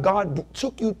 That's why God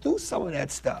took you through some of that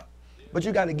stuff. But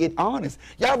you got to get honest.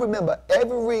 Y'all remember,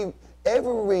 every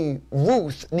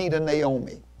Ruth need a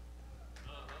Naomi.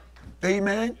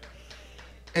 Amen.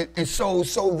 And so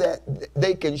that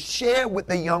they can share with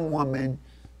the young woman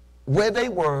where they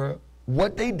were,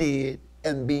 what they did,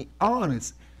 and be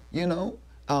honest. You know,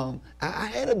 I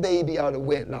had a baby out of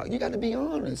wedlock. You got to be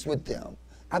honest with them.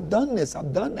 I've done this,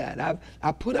 I've done that.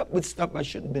 I put up with stuff I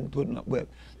shouldn't have been putting up with.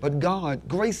 But God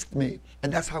graced me,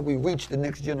 and that's how we reach the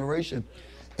next generation.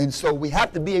 And so we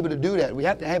have to be able to do that. We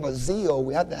have to have a zeal.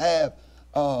 We have to have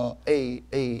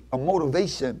a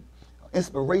motivation,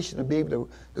 inspiration to be able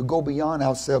to go beyond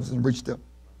ourselves and reach them.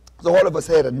 So all of us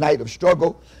had a night of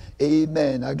struggle.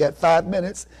 Amen. I got 5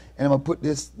 minutes, and I'm going to put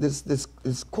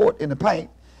this quart in the paint,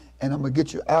 and I'm going to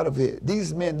get you out of here.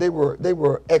 These men, they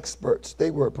were experts.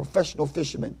 They were professional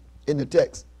fishermen in the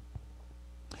text.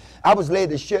 I was led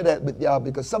to share that with y'all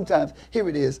because sometimes, here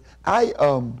it is, I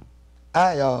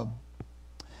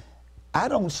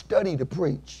don't study to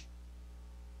preach.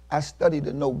 I study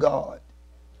to know God.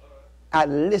 I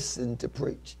listen to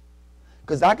preach.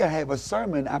 Because I can have a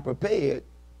sermon I prepared,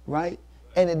 right?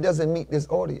 And it doesn't meet this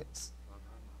audience,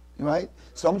 right?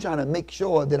 So I'm trying to make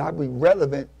sure that I be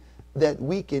relevant, that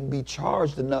we can be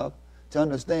charged enough to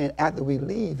understand after we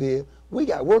leave here, we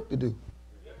got work to do,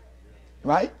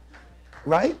 right?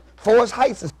 right? Forest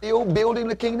Heights is still building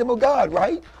the kingdom of God,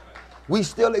 right? We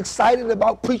still excited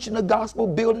about preaching the gospel,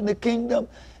 building the kingdom.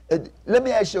 Let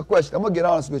me ask you a question. I'm going to get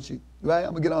honest with you, right?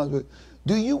 I'm going to get honest with you.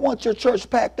 Do you want your church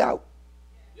packed out?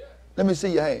 Let me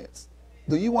see your hands.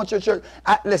 Do you want your church?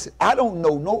 Listen, I don't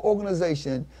know no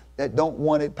organization that don't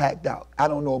want it packed out. I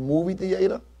don't know a movie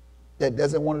theater that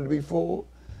doesn't want it to be full.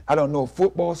 I don't know a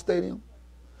football stadium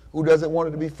who doesn't want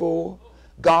it to be full.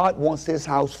 God wants his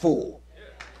house full,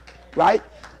 right?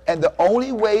 And the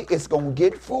only way it's going to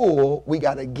get full, we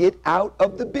got to get out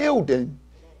of the building,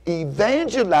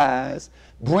 evangelize,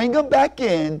 bring them back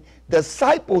in,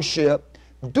 discipleship,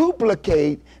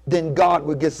 duplicate, then God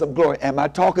will get some glory. Am I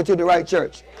talking to the right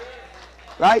church?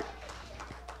 Right?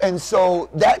 And so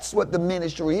that's what the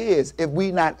ministry is. If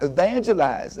we're not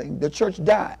evangelizing, the church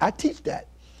dies. I teach that.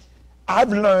 I've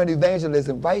learned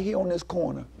evangelism right here on this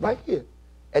corner, right here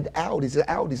at the Aldi's. The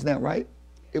Aldi's now, right?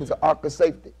 It was an ark of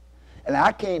safety. And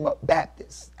I came up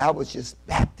Baptist. I was just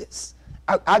Baptist.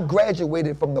 I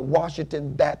graduated from the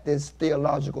Washington Baptist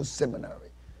Theological Seminary,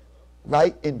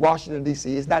 right, in Washington,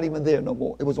 D.C. It's not even there no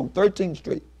more. It was on 13th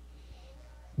Street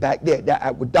back there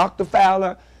with Dr.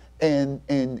 Fowler. And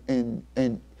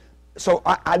so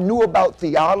I knew about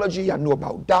theology. I knew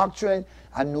about doctrine.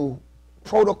 I knew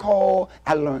protocol.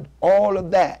 I learned all of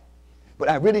that. But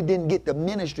I really didn't get the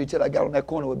ministry till I got on that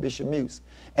corner with Bishop Muse.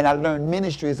 And I learned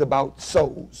ministry is about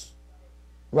souls.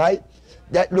 Right?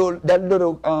 That little,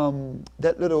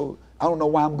 I don't know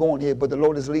why I'm going here, but the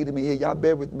Lord is leading me here. Y'all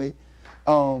bear with me.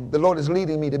 The Lord is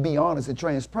leading me to be honest and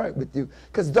transparent with you.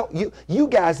 Because you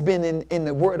guys been in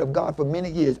the Word of God for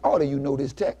many years. All of you know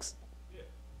this text.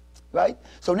 Right?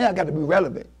 So now I got to be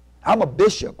relevant. I'm a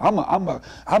bishop. I'm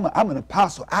an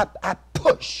apostle. I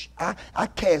push. I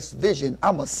cast vision.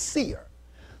 I'm a seer.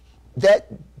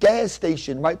 That gas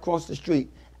station right across the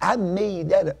street, I made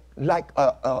that like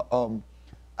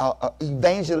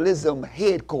evangelism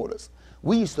headquarters.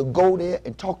 We used to go there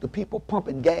and talk to people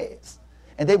pumping gas.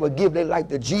 And they would give their life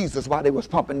to Jesus while they was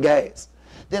pumping gas.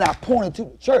 Then I pointed to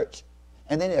the church.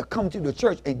 And then they'll come to the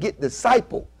church and get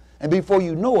discipled. And before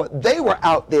you know it, they were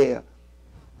out there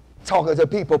talking to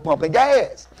people pumping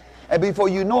gas. And before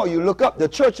you know it, you look up, the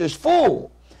church is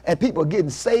full. And people getting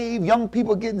saved, young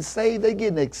people getting saved, they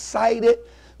getting excited.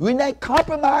 We're not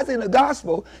compromising the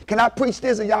gospel. Can I preach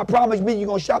this and y'all promise me you're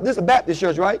going to shout? This is a Baptist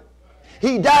church, right?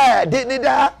 He died, didn't he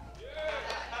die?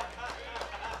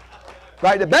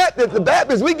 Right, the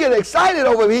Baptists, we get excited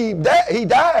over he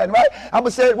died, right? I'm going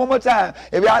to say it one more time.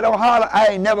 If y'all don't holler, I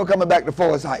ain't never coming back to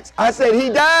Forest Heights. I said he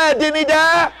died, didn't he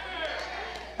die?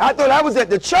 I thought I was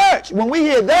at the church. When we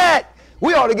hear that,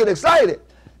 we ought to get excited.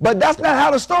 But that's not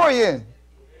how the story ends.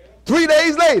 3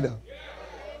 days later,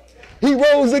 he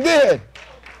rose again.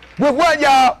 With what,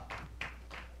 y'all?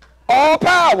 All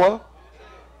power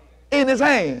in his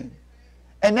hand.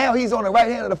 And now he's on the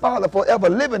right hand of the Father forever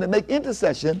living to make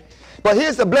intercession. But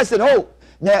here's the blessed hope.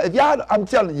 Now, if y'all, I'm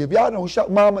telling you, if y'all don't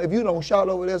shout, mama, if you don't shout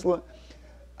over this one,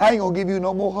 I ain't going to give you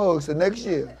no more hugs the next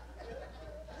year.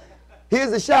 Here's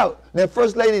the shout. Now,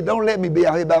 First Lady, don't let me be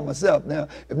out here by myself. Now,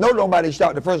 if nobody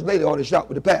shout, the First Lady ought to shout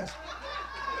with the pastor.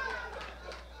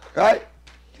 Right?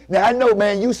 Now, I know,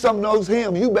 man, you some knows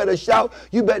him. You better shout.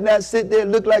 You better not sit there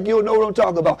and look like you don't know what I'm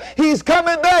talking about. He's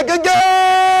coming back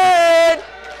again.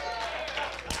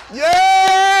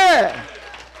 Yeah.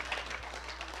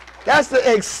 That's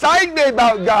the excitement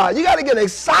about God. You got to get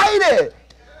excited.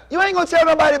 You ain't going to tell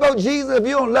nobody about Jesus if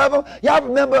you don't love him. Y'all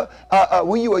remember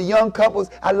when you were young couples?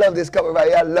 I love this couple right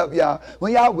here. I love y'all.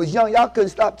 When y'all was young, y'all couldn't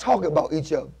stop talking about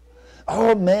each other.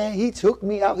 Oh, man, he took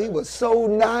me out. He was so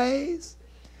nice.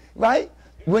 Right?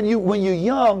 When you're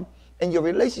young in your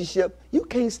relationship, you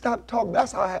can't stop talking.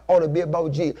 That's how I ought to be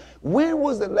about Jesus. When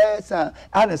was the last time?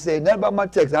 I didn't say nothing about my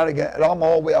text. I'm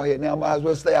all the way out here now. I might as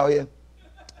well stay out here.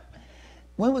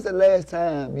 When was the last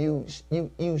time you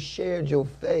shared your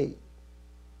faith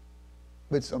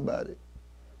with somebody?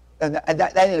 And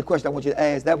that ain't a question I want you to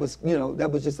ask. That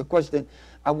was just a question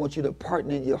I want you to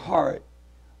partner in your heart.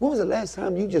 When was the last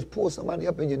time you just pulled somebody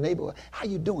up in your neighborhood? How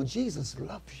you doing? Jesus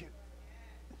loves you.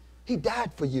 He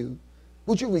died for you.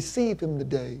 Would you receive him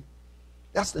today?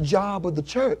 That's the job of the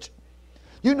church.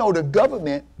 You know, the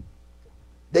government,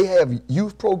 they have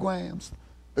youth programs.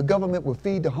 The government will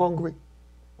feed the hungry.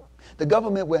 The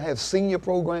government will have senior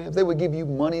programs. They will give you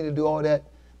money to do all that.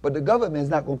 But the government is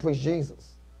not going to preach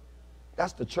Jesus.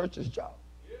 That's the church's job.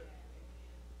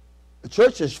 The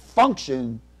church's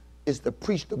function is to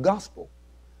preach the gospel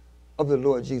of the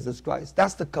Lord Jesus Christ.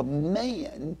 That's the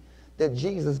command that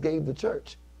Jesus gave the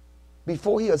church.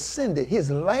 Before he ascended, his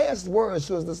last words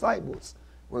to his disciples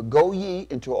were, go ye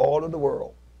into all of the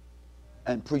world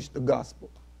and preach the gospel.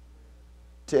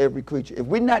 to every creature. If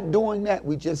we're not doing that,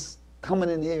 we just coming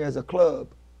in here as a club,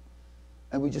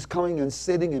 and we just coming and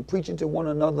sitting and preaching to one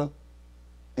another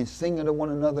and singing to one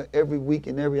another every week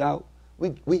and every hour.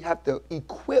 We have to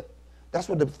equip. That's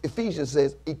what the Ephesians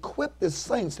says. Equip the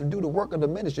saints to do the work of the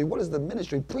ministry. What is the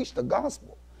ministry? Preach the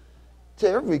gospel to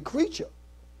every creature.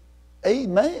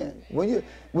 Amen. When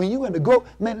you in the growth,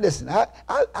 man, listen.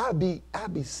 I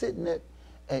be sitting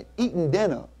at eating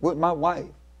dinner with my wife,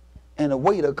 and a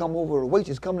waiter come over, a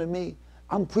waitress come to me.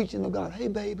 I'm preaching to God. Hey,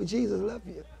 baby, Jesus love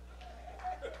you.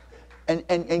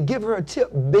 And give her a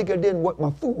tip bigger than what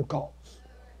my food costs.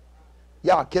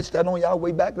 Y'all catch that on y'all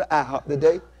way back to IHOP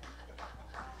today?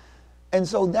 And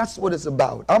so that's what it's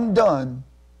about. I'm done.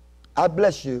 I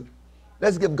bless you.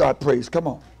 Let's give God praise. Come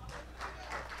on.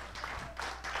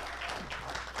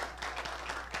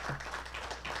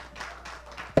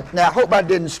 Now, I hope I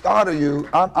didn't startle you.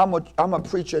 I'm a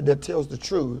preacher that tells the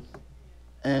truth.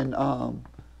 And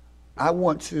I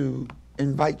want to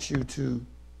invite you to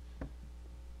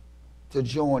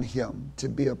join him, to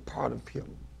be a part of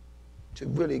him, to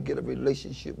really get a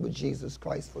relationship with Jesus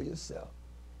Christ for yourself.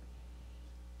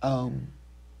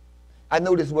 I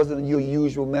know this wasn't your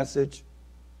usual message,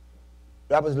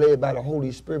 but I was led by the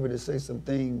Holy Spirit to say some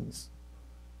things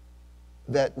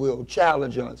that will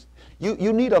challenge us.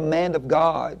 You need a man of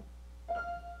God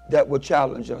that will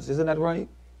challenge us. Isn't that right?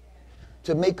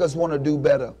 To make us want to do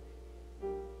better.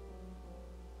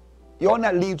 You ought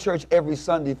not leave church every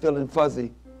Sunday feeling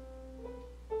fuzzy.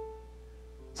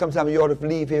 Sometimes you ought to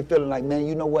leave here feeling like, man,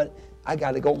 you know what? I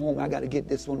got to go home. I got to get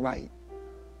this one right.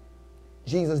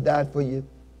 Jesus died for you.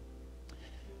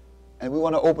 And we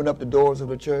want to open up the doors of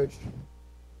the church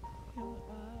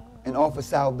and offer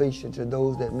salvation to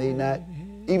those that may not.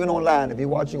 Even online, if you're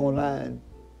watching online,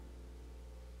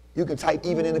 you can type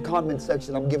even in the comment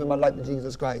section, I'm giving my life to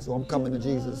Jesus Christ, or I'm coming to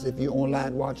Jesus. If you're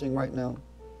online watching right now,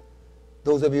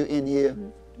 those of you in here,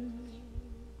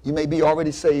 you may be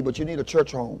already saved, but you need a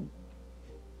church home.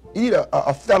 You need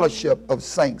a fellowship of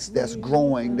saints that's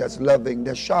growing, that's loving,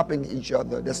 that's sharpening each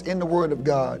other, that's in the Word of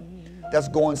God, that's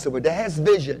going somewhere, that has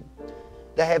vision,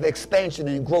 that have expansion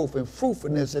and growth and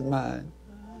fruitfulness in mind,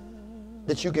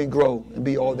 that you can grow and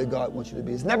be all that God wants you to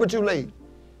be. It's never too late.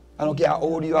 I don't care how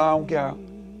old you are. I don't care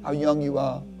how young you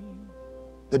are.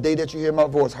 The day that you hear my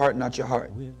voice, harden not your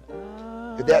heart.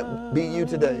 If that be you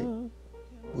today,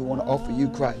 we want to offer you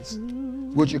Christ.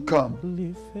 Would you come?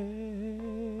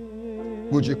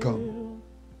 Would you come?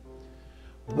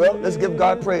 Well, let's give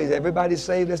God praise. Everybody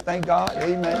saved. Let's thank God.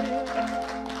 Amen.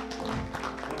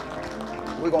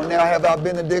 We're going to now have our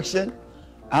benediction.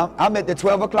 I'm at the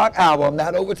 12 o'clock hour. I'm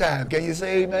not over time. Can you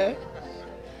say amen?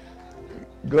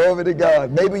 Glory to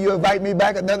God. Maybe you invite me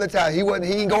back another time. He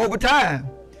didn't go over time.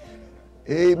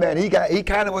 Amen. He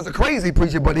kind of was a crazy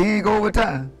preacher, but he didn't go over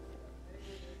time.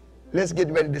 Let's get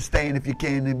ready to stand if you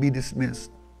can and be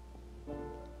dismissed.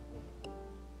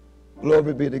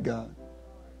 Glory be to God.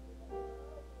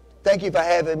 Thank you for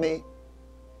having me.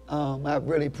 I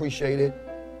really appreciate it.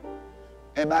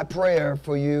 And my prayer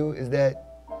for you is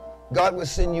that God will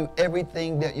send you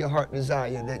everything that your heart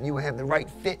desires, that you will have the right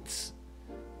fits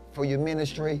for your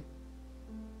ministry,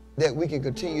 that we can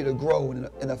continue to grow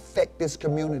and affect this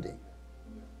community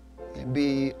and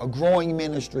be a growing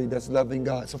ministry that's loving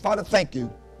God. So, Father, thank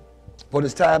you for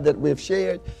this time that we've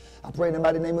shared. I pray in the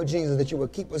mighty name of Jesus that you will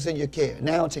keep us in your care.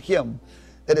 Now to him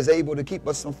that is able to keep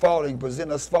us from falling,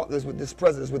 present us faultless with this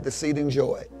presence, with exceeding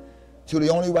joy. To the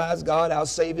only wise God, our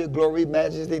Savior, glory,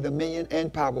 majesty, dominion,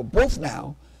 and power, both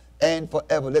now and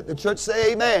forever. Let the church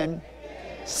say amen.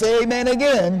 Amen. Say amen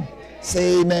again. Amen.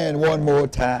 Say amen one more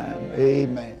time.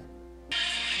 Amen.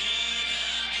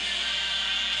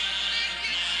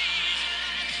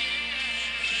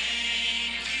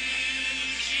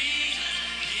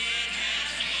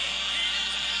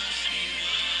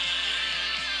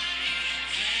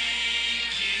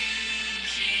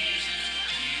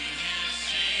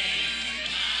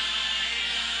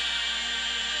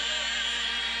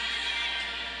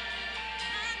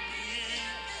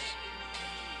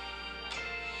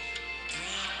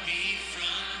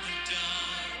 From the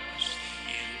dark.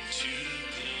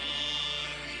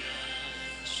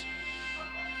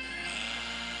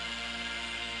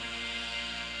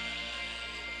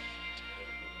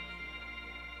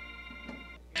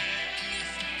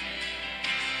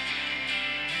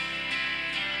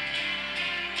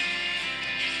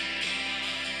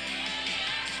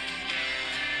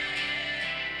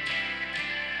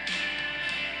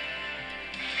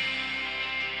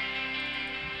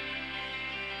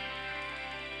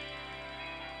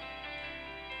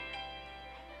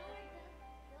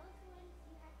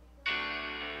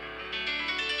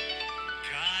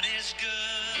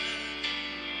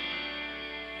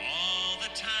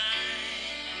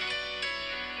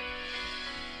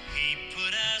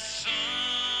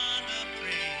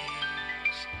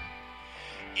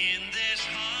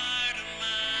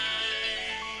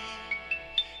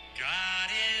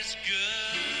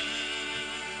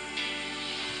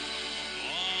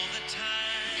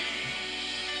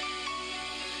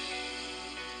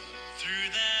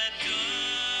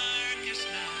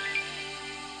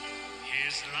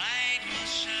 His light will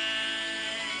shine.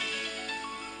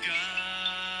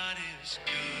 God is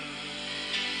good.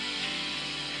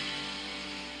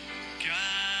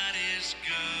 God is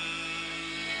good.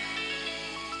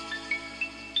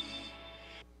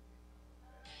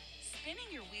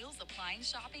 Spinning your wheels applying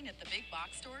shopping at the big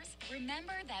box stores?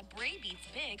 Remember that Bray beats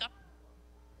big on